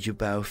means to you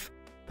both,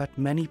 but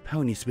many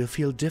ponies will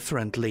feel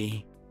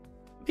differently.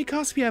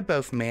 Because we are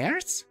both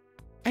mares?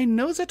 I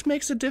know that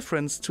makes a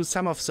difference to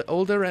some of the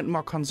older and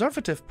more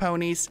conservative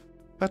ponies,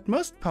 but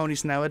most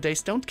ponies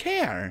nowadays don't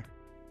care.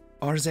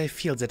 Or they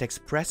feel that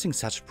expressing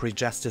such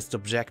prejudiced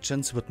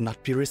objections would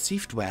not be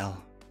received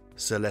well,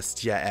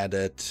 Celestia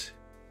added.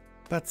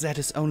 But that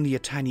is only a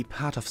tiny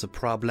part of the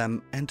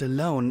problem, and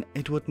alone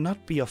it would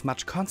not be of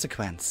much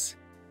consequence.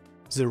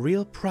 The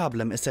real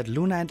problem is that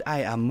Luna and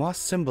I are more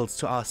symbols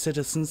to our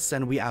citizens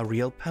than we are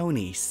real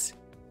ponies.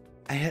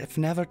 I have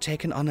never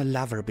taken on a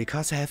lover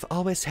because I have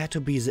always had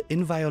to be the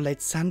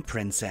inviolate Sun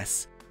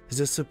Princess,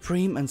 the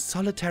supreme and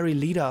solitary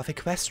leader of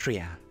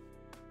Equestria.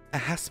 A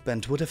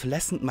husband would have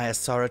lessened my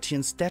authority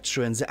and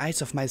stature in the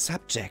eyes of my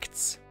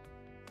subjects.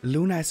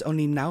 Luna is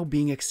only now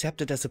being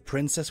accepted as a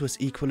princess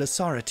with equal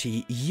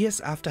authority,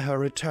 years after her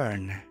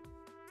return.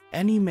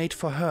 Any mate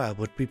for her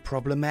would be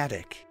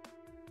problematic.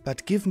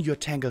 But given your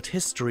tangled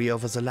history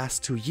over the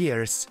last 2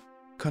 years,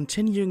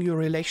 continuing your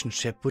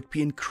relationship would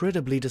be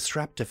incredibly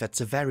disruptive at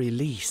the very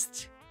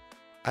least.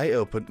 I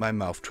opened my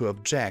mouth to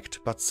object,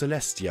 but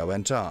Celestia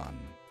went on.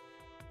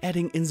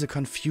 Adding in the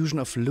confusion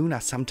of Luna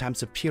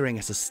sometimes appearing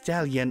as a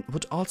stallion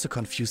would also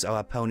confuse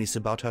our ponies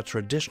about her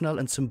traditional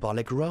and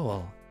symbolic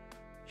role.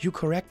 You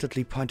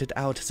correctly pointed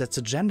out that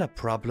the gender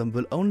problem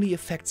will only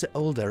affect the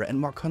older and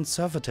more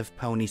conservative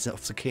ponies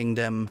of the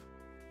kingdom.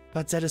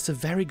 But that is a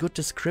very good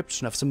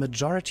description of the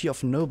majority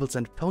of nobles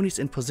and ponies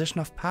in position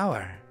of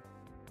power.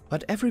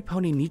 What every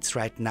pony needs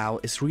right now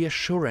is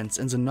reassurance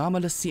in the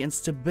normalcy and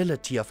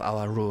stability of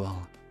our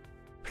rule.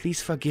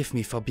 Please forgive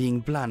me for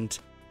being blunt,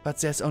 but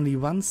there's only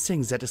one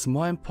thing that is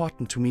more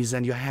important to me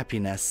than your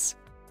happiness,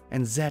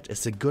 and that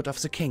is the good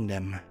of the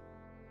kingdom.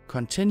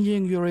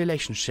 Continuing your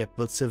relationship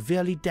will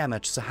severely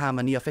damage the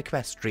harmony of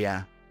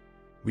Equestria.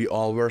 We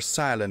all were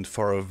silent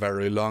for a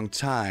very long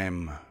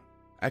time.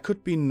 I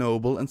could be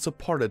noble and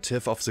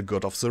supportive of the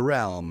good of the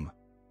realm,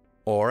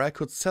 or I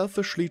could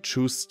selfishly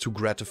choose to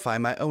gratify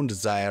my own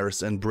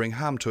desires and bring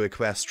harm to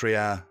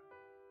Equestria.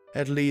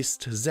 At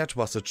least that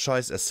was a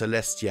choice as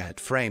Celestia had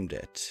framed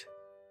it.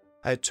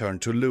 I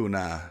turned to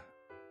Luna.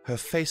 Her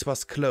face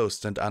was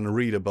closed and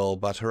unreadable,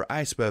 but her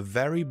eyes were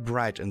very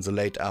bright in the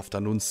late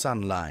afternoon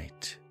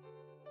sunlight.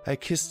 I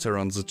kissed her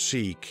on the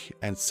cheek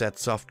and said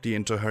softly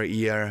into her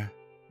ear,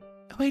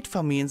 "Wait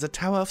for me in the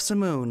Tower of the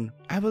Moon.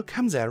 I will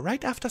come there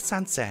right after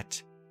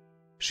sunset."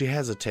 She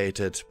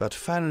hesitated, but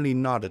finally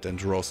nodded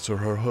and rose to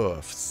her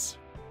hoofs.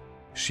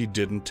 She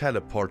didn't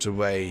teleport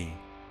away.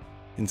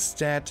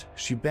 Instead,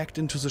 she backed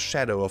into the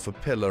shadow of a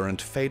pillar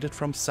and faded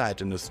from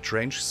sight in a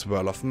strange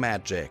swirl of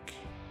magic.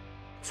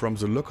 From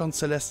the look on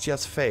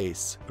Celestia's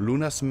face,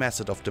 Luna's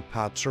method of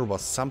departure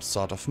was some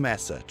sort of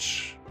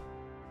message.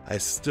 I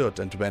stood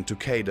and went to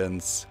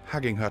Cadence,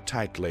 hugging her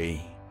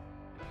tightly.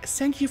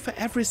 "Thank you for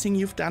everything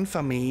you've done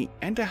for me,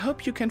 and I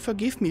hope you can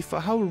forgive me for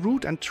how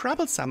rude and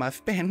troublesome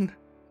I've been."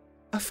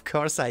 "Of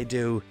course I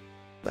do.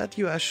 But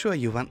you are sure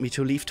you want me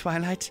to leave,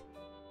 Twilight?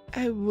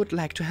 I would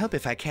like to help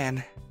if I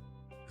can."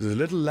 The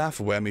little laugh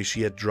whammy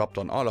she had dropped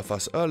on all of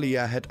us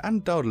earlier had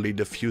undoubtedly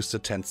diffused the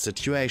tense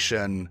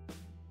situation,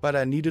 but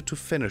I needed to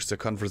finish the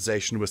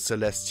conversation with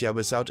Celestia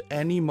without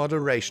any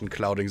moderation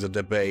clouding the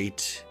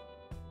debate.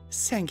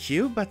 "Thank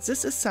you, but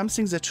this is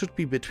something that should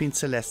be between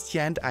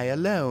Celestia and I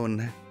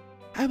alone.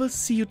 I will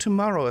see you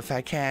tomorrow if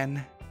I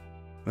can."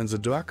 When the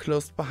door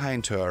closed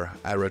behind her,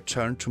 I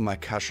returned to my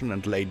cushion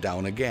and lay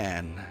down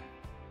again.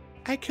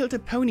 "I killed a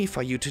pony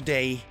for you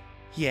today.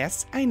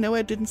 Yes, I know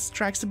I didn't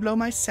strike the blow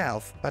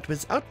myself, but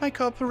without my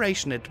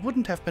cooperation it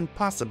wouldn't have been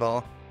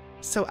possible,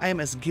 so I am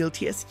as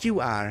guilty as you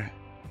are.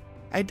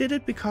 I did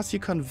it because you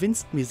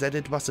convinced me that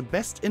it was the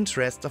best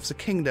interest of the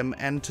kingdom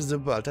and the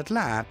world at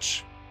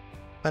large.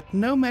 But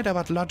no matter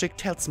what logic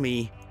tells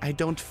me, I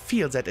don't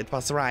feel that it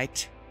was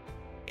right.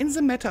 In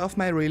the matter of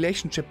my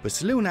relationship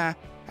with Luna,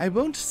 I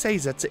won't say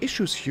that the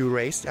issues you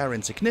raised are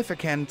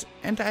insignificant,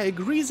 and I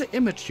agree the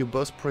image you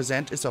both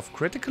present is of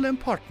critical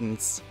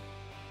importance.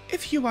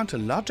 If you want a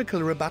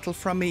logical rebuttal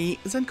from me,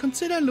 then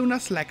consider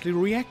Luna's likely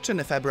reaction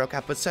if I broke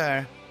up with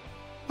her.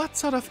 What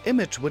sort of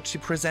image would she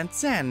present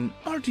then?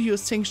 Or do you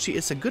think she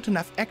is a good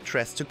enough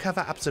actress to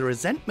cover up the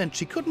resentment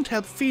she couldn't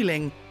help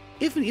feeling,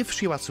 even if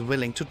she was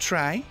willing to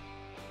try?"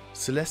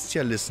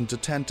 Celestia listened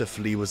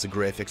attentively with a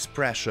grave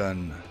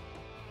expression.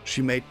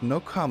 She made no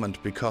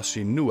comment because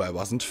she knew I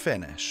wasn't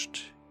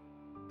finished.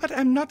 "But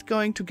I'm not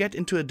going to get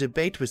into a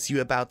debate with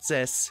you about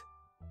this.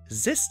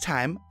 This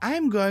time,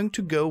 I'm going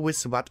to go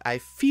with what I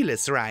feel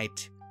is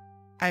right.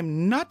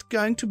 I'm not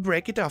going to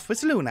break it off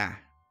with Luna."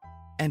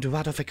 "And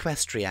what of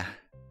Equestria?"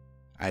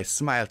 I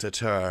smiled at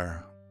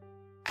her.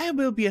 "I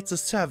will be at the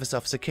service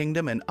of the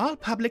kingdom in all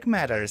public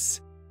matters.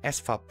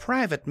 As for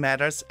private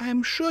matters,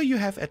 I'm sure you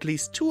have at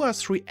least 2 or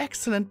 3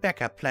 excellent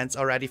backup plans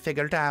already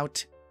figured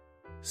out."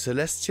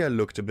 Celestia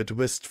looked a bit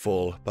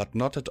wistful, but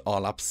not at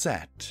all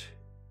upset.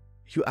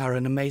 "You are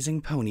an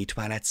amazing pony,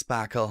 Twilight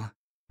Sparkle,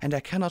 and I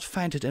cannot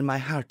find it in my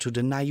heart to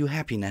deny you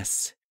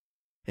happiness.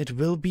 It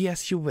will be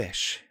as you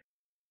wish."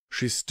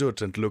 She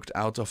stood and looked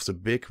out of the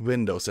big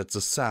windows at the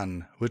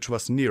sun, which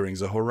was nearing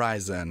the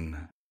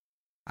horizon.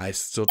 I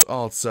stood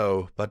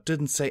also, but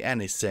didn't say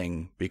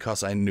anything,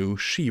 because I knew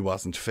she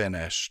wasn't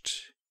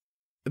finished.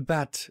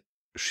 "But,"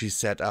 she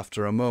said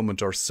after a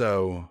moment or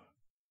so,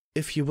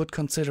 "if you would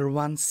consider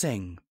one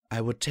thing,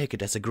 I would take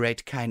it as a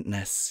great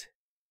kindness."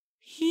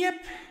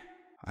 "Yep,"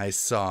 I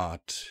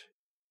thought.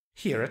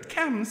 "Here it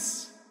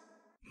comes."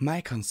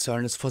 "My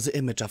concern is for the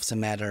image of the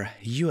matter,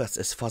 yours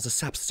is for the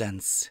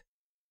substance.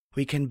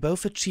 We can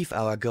both achieve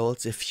our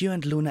goals if you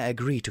and Luna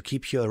agree to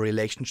keep your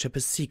relationship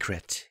a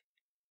secret."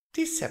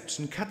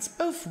 "Deception cuts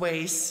both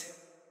ways,"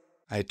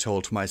 I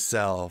told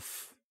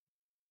myself.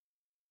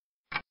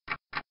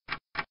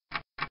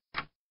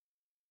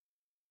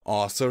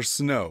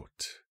 Author's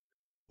note.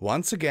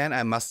 Once again,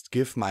 I must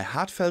give my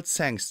heartfelt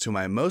thanks to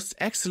my most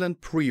excellent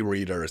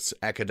pre-readers,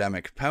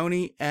 Academic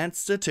Pony and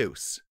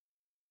Status.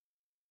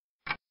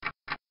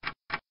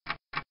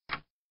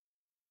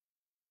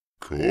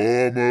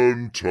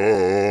 Comment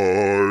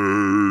time!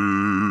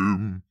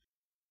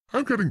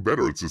 I'm getting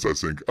better at this, I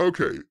think.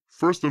 Okay,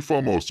 first and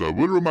foremost, I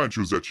will remind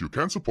you that you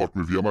can support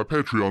me via my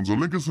Patreon. The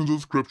link is in the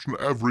description.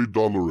 Every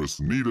dollar is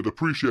needed,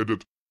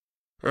 appreciated,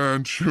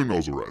 and you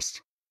know the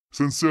rest.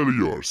 Sincerely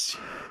yours.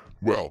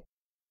 Well,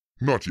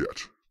 not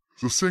yet.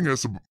 The thing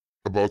is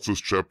about this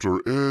chapter,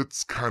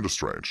 it's kinda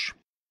strange.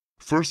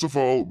 First of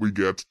all, we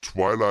get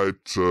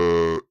Twilight,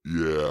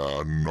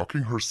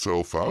 knocking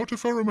herself out,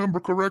 if I remember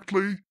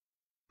correctly.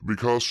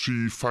 Because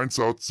she finds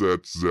out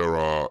that there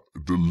are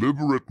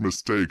deliberate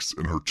mistakes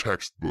in her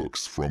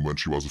textbooks from when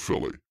she was a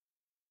filly.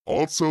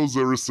 Also,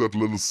 there is that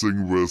little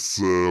thing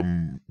with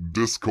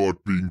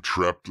Discord being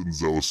trapped in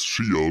those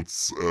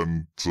shields,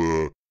 and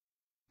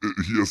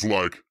he is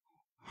like,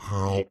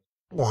 Help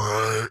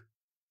me.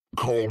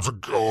 Call the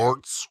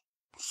guards.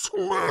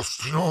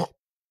 Celestia.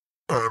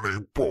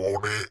 Any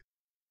pony.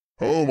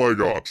 Oh my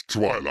god,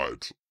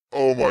 Twilight.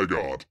 Oh my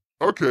god.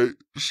 Okay,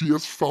 she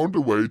has found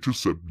a way to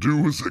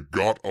subdue the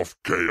god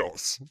of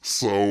chaos.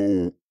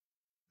 So,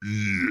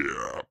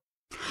 yeah.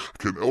 I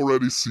can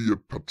already see a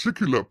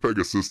particular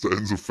Pegasister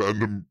in the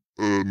fandom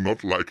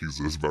not liking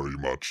this very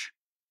much.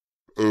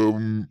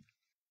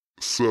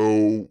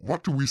 So,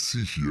 what do we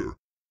see here?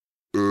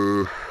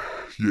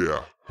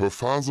 Yeah, her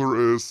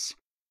father is,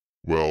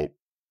 well,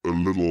 a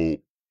little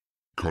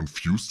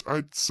confused,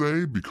 I'd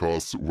say,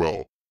 because,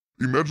 well,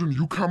 imagine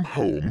you come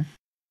home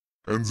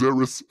and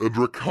there is a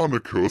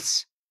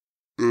Draconicus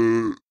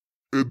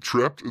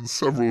entrapped in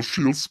several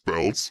shield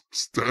spells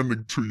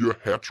standing to your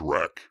head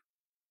rack.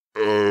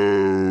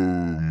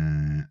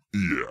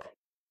 Yeah.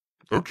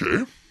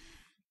 Okay.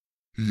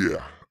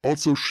 Yeah.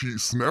 Also, she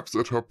snaps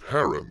at her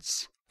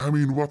parents. I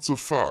mean, what the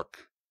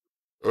fuck?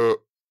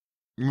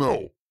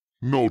 No.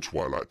 No,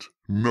 Twilight.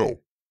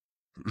 No.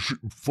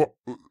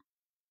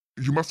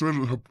 You must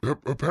imagine her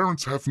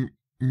parents have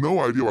no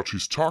idea what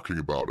she's talking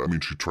about. I mean,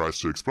 she tries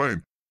to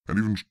explain and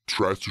even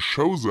tries to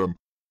show them,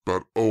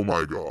 but oh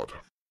my god.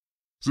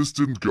 This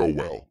didn't go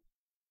well.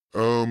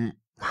 And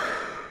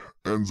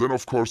then,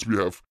 of course, we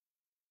have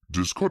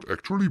Discord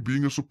actually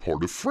being a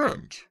supportive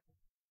friend.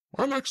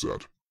 I like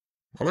that.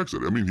 I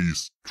mean,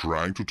 he's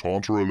trying to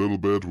taunt her a little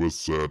bit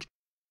with that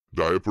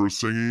diaper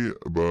thingy,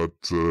 but,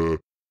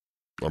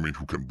 I mean,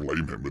 who can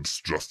blame him?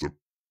 It's just a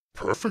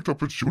perfect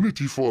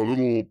opportunity for a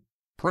little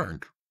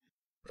prank.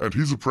 And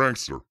he's a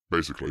prankster,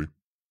 basically.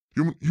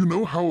 You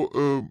know how,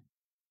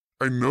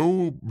 I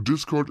know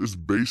Discord is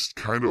based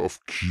kind of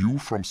Q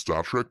from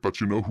Star Trek,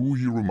 but you know who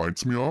he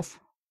reminds me of?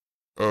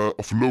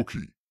 Of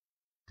Loki.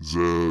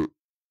 The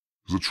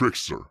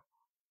trickster.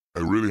 I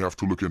really have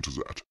to look into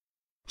that.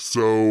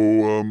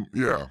 So,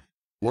 yeah.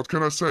 What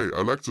can I say?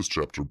 I like this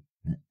chapter.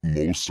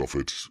 Most of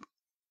it.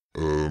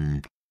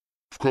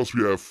 Of course,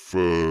 we have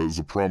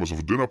the promise of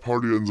a dinner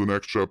party in the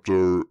next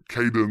chapter.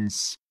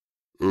 Cadence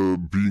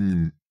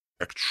being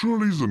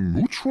actually the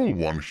neutral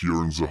one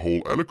here in the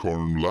whole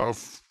Alicorn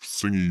love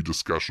thingy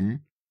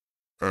discussion.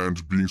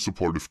 And being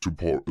supportive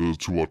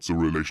towards the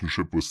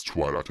relationship with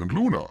Twilight and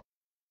Luna.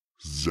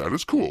 That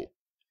is cool.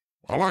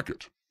 I like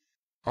it.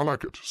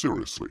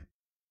 Seriously.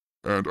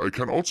 And I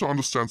can also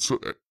understand,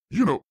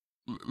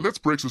 let's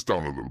break this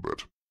down a little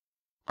bit.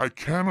 I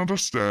can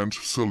understand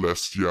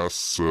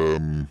Celestia's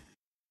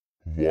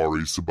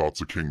worries about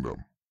the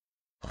kingdom.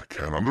 I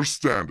can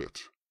understand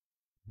it.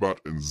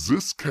 But in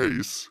this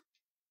case,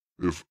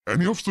 if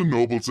any of the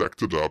nobles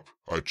acted up,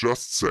 I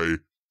just say,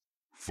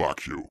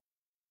 fuck you.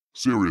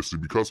 Seriously,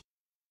 because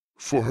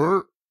for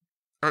her,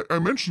 I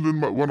mentioned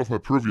in one of my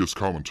previous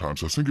comment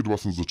times, I think it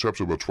was in the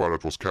chapter where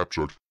Twilight was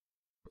captured,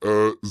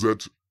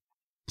 that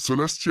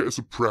Celestia is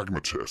a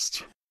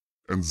pragmatist.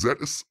 And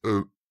that is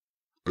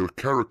a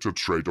character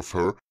trait of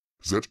her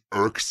that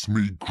irks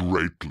me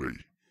greatly.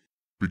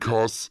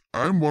 Because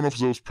I'm one of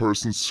those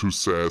persons who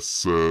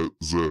says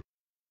the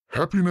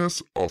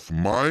happiness of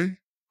my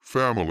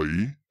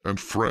family and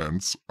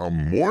friends are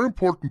more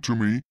important to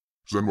me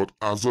than what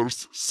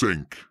others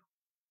think.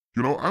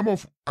 You know,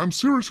 I'm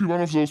seriously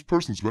one of those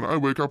persons when I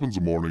wake up in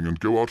the morning and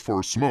go out for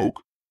a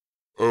smoke.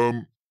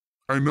 I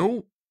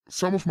know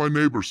some of my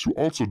neighbors who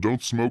also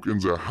don't smoke in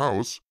their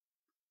house,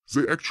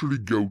 they actually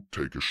go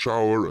take a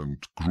shower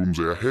and groom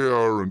their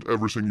hair and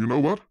everything. You know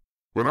what?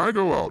 When I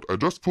go out, I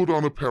just put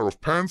on a pair of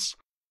pants,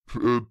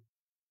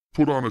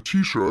 put on a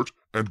t-shirt,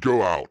 and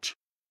go out.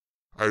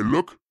 I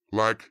look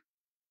like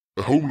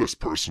a homeless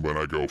person when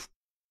I go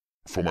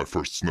for my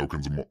first smoke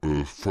in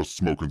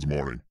the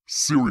morning.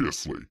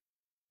 Seriously.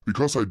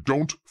 Because I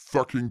don't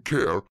fucking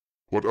care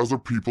what other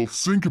people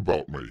think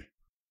about me.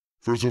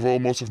 First of all,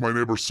 most of my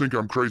neighbors think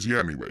I'm crazy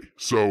anyway,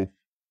 so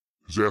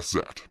there's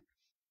that.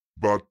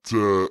 But,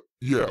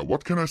 yeah,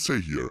 what can I say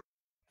here?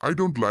 I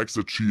don't like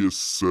that she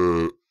is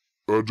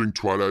urging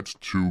Twilight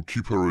to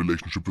keep her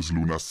relationship with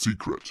Luna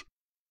secret.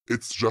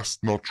 It's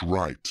just not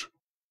right.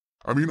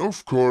 I mean,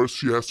 of course,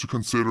 she has to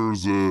consider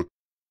the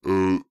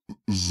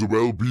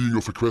well-being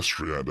of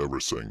Equestria and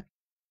everything.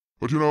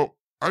 But,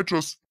 I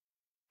just,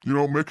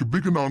 make a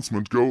big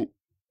announcement, go,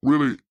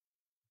 really,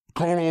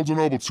 call all the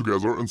nobles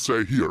together and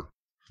say, here,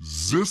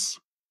 these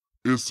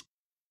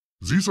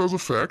are the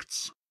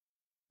facts,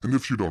 and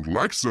if you don't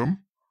like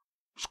them,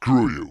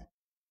 screw you.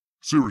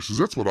 Seriously,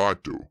 that's what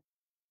I'd do.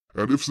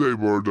 And if they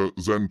were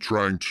then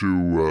trying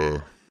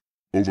to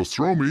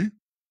overthrow me,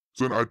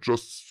 then I'd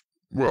just,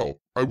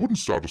 I wouldn't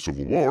start a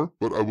civil war,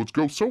 but I would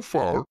go so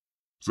far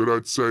that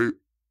I'd say,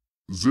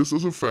 this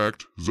is a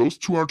fact, those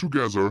two are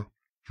together,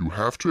 you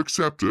have to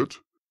accept it,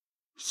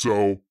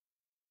 so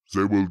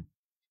they will,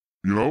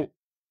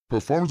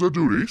 perform their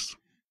duties,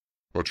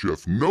 but you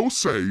have no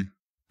say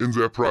in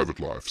their private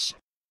lives.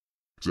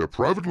 Their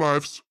private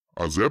lives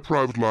are their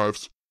private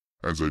lives,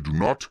 and they do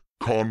not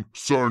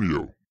concern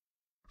you.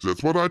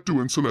 That's what I'd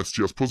do in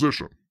Celestia's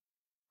position.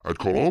 I'd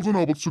call all the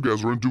nobles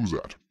together and do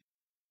that.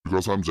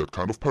 Because I'm that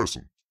kind of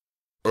person.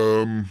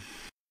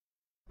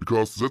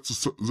 Because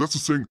that's the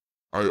thing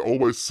I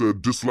always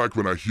dislike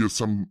when I hear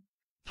some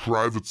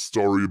private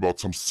story about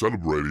some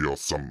celebrity or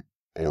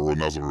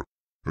another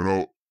You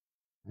know,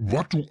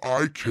 what do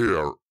I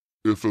care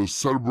if a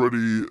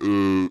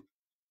celebrity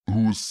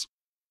whose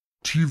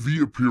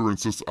TV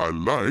appearances I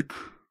like,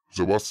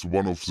 there was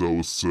one of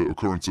those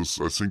occurrences,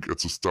 I think at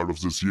the start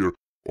of this year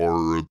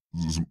or at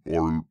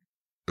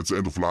the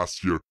end of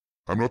last year.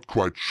 I'm not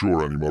quite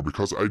sure anymore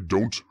because I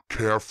don't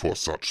care for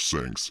such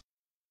things.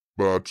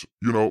 But,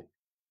 you know,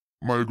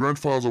 my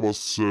grandfather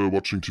was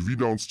watching TV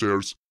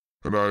downstairs,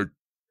 and I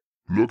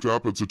looked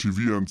up at the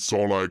TV and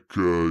saw like,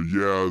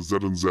 that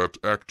and that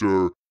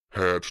actor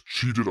had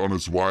cheated on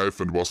his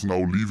wife and was now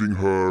leaving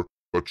her,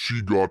 but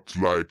she got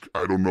like,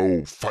 I don't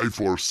know,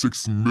 5 or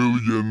 6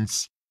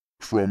 millions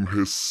from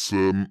his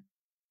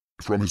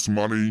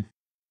money,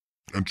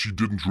 and she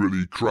didn't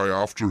really cry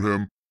after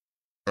him.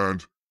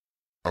 And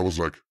I was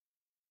like,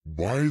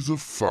 why the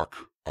fuck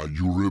are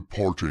you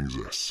reporting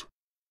this?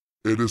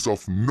 It is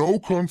of no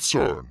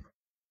concern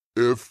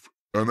if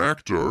an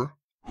actor,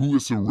 who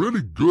is a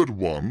really good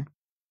one,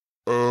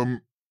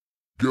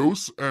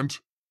 goes and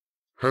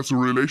has a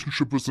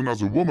relationship with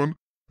another woman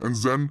and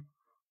then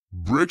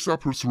breaks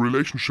up his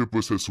relationship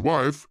with his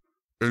wife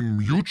in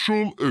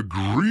mutual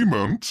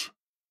agreement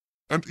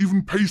and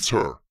even pays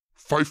her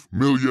 5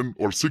 million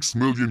or 6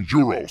 million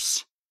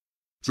euros.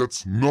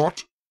 That's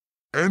not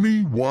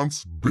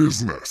anyone's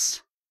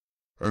business.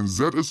 And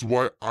that is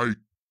why I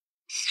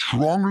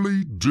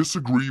strongly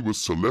disagree with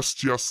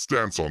Celestia's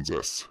stance on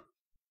this.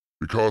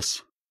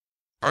 Because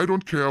I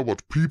don't care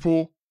what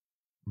people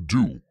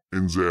do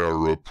in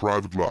their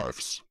private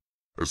lives,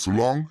 as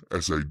long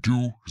as they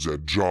do their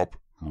job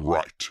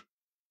right.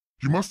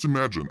 You must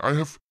imagine, I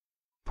have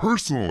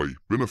personally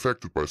been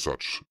affected by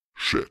such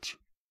shit.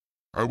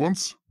 I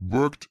once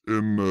worked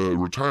in a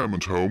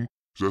retirement home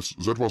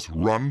that was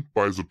run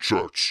by the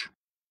church.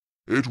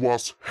 It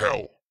was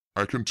hell.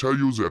 I can tell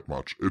you that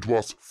much. It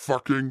was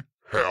fucking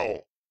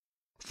hell.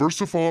 First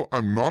of all,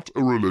 I'm not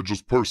a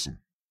religious person.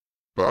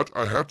 But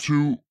I had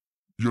to,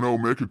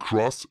 make a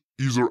cross.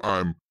 Either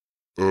I'm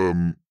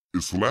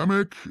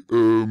Islamic,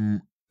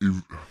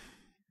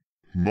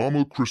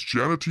 normal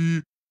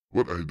Christianity,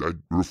 I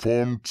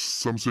reformed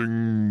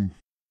something,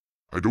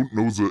 I don't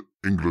know the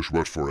English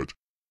word for it,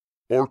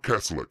 or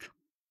Catholic.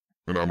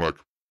 And I'm like,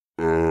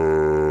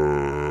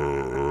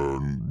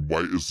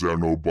 why is there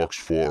no box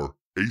for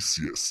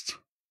atheist?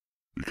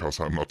 Because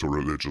I'm not a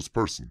religious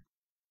person.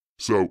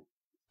 So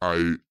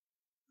I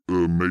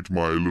made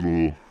my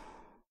little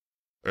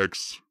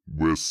X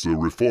with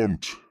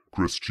Reformed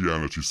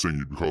Christianity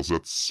thingy, because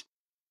that's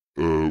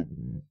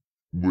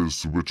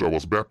with which I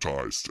was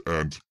baptized.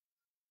 And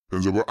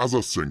then there were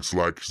other things,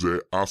 like they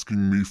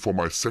asking me for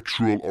my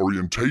sexual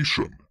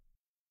orientation.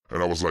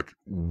 And I was like,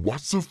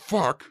 what the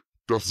fuck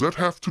does that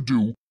have to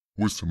do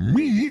with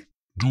me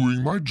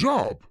doing my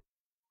job?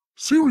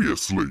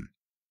 Seriously.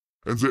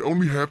 And they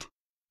only had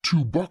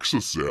 2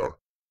 boxes there,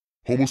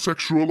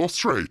 homosexual or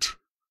straight.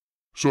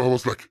 So I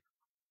was like,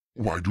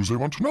 why do they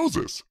want to know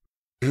this?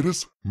 It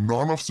is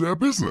none of their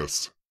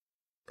business.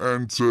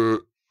 And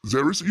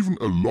there is even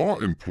a law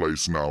in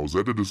place now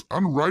that it is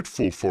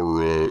unrightful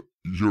for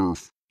your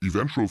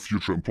eventual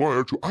future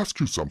employer to ask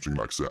you something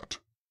like that.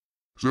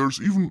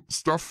 There's even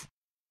stuff,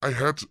 I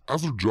had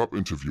other job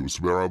interviews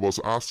where I was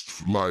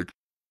asked, like,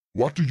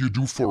 what do you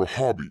do for a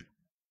hobby?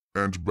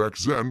 And back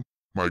then,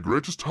 my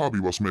greatest hobby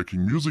was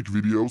making music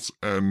videos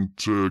and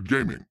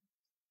gaming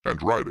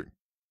and writing.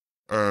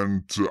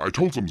 And I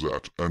told them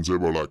that, and they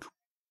were like,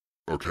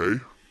 okay,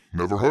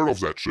 never heard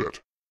of that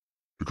shit.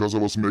 Because I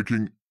was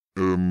making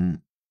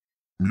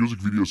music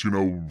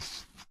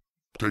videos,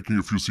 taking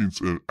a few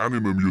scenes,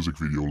 anime music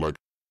video, like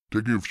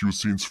taking a few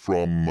scenes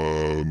from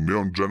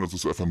Neon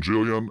Genesis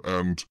Evangelion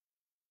and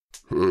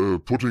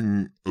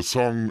putting a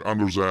song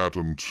under that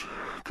and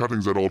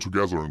cutting that all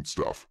together and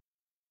stuff.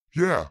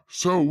 Yeah,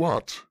 so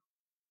what?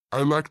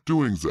 I liked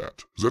doing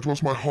that. That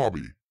was my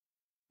hobby.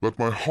 But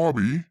my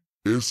hobby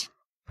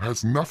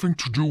has nothing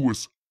to do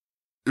with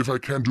if I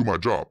can do my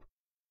job.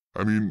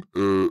 I mean,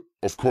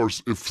 of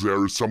course, if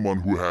there is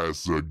someone who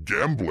has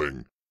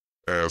gambling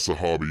as a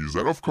hobby,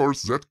 then of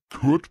course that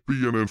could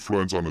be an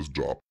influence on his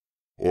job.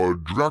 Or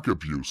drug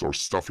abuse or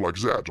stuff like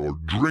that, or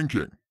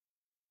drinking.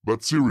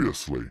 But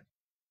seriously,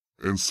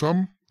 in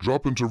some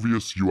job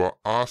interviews you are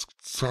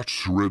asked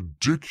such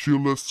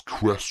ridiculous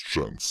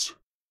questions.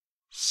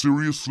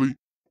 Seriously,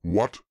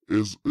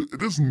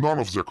 it is none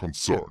of their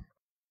concern.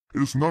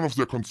 It is none of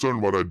their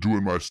concern what I do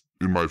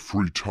in my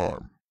free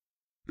time.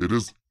 It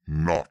is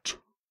not.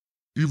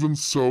 Even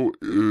so,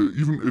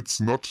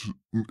 it's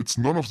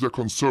none of their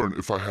concern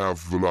if I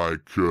have,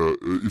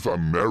 if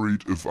I'm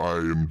married, if I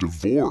am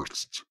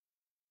divorced.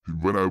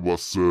 When I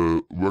was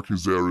working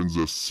there in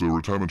this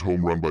retirement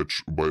home run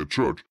by a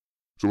church,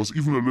 there was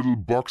even a little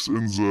box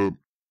in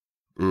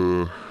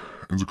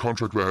the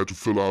contract where I had to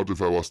fill out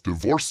if I was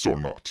divorced or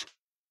not.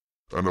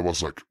 And I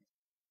was like,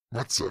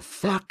 what the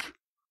fuck?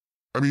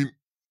 I mean,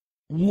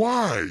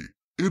 why?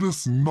 It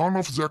is none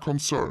of their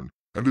concern,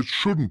 and it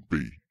shouldn't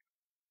be.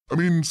 I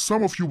mean,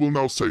 some of you will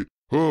now say,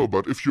 oh,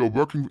 but if you're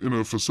working in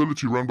a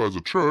facility run by the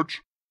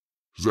church,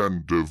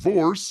 then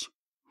divorce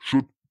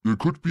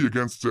could be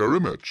against their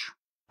image.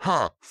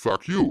 Ha,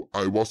 fuck you,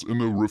 I was in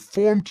a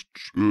reformed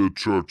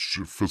church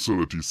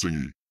facility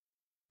thingy.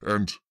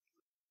 And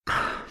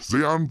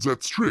they aren't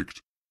that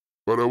strict,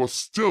 but I was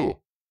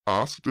still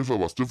asked if I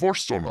was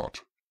divorced or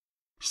not.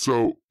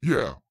 So,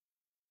 yeah,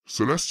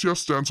 Celestia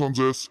stands on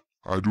this,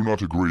 I do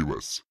not agree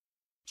with.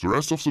 The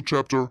rest of the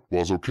chapter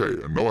was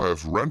okay, and now I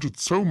have ranted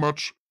so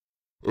much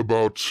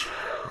about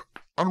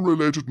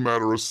unrelated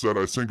matters that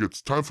I think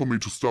it's time for me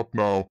to stop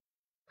now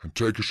and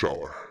take a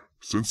shower.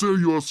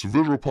 Sincerely yours,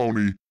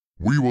 VisualPony.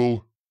 We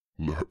will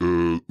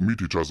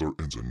meet each other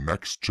in the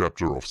next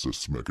chapter of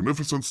this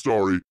magnificent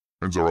story,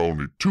 and there are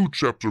only 2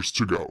 chapters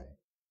to go.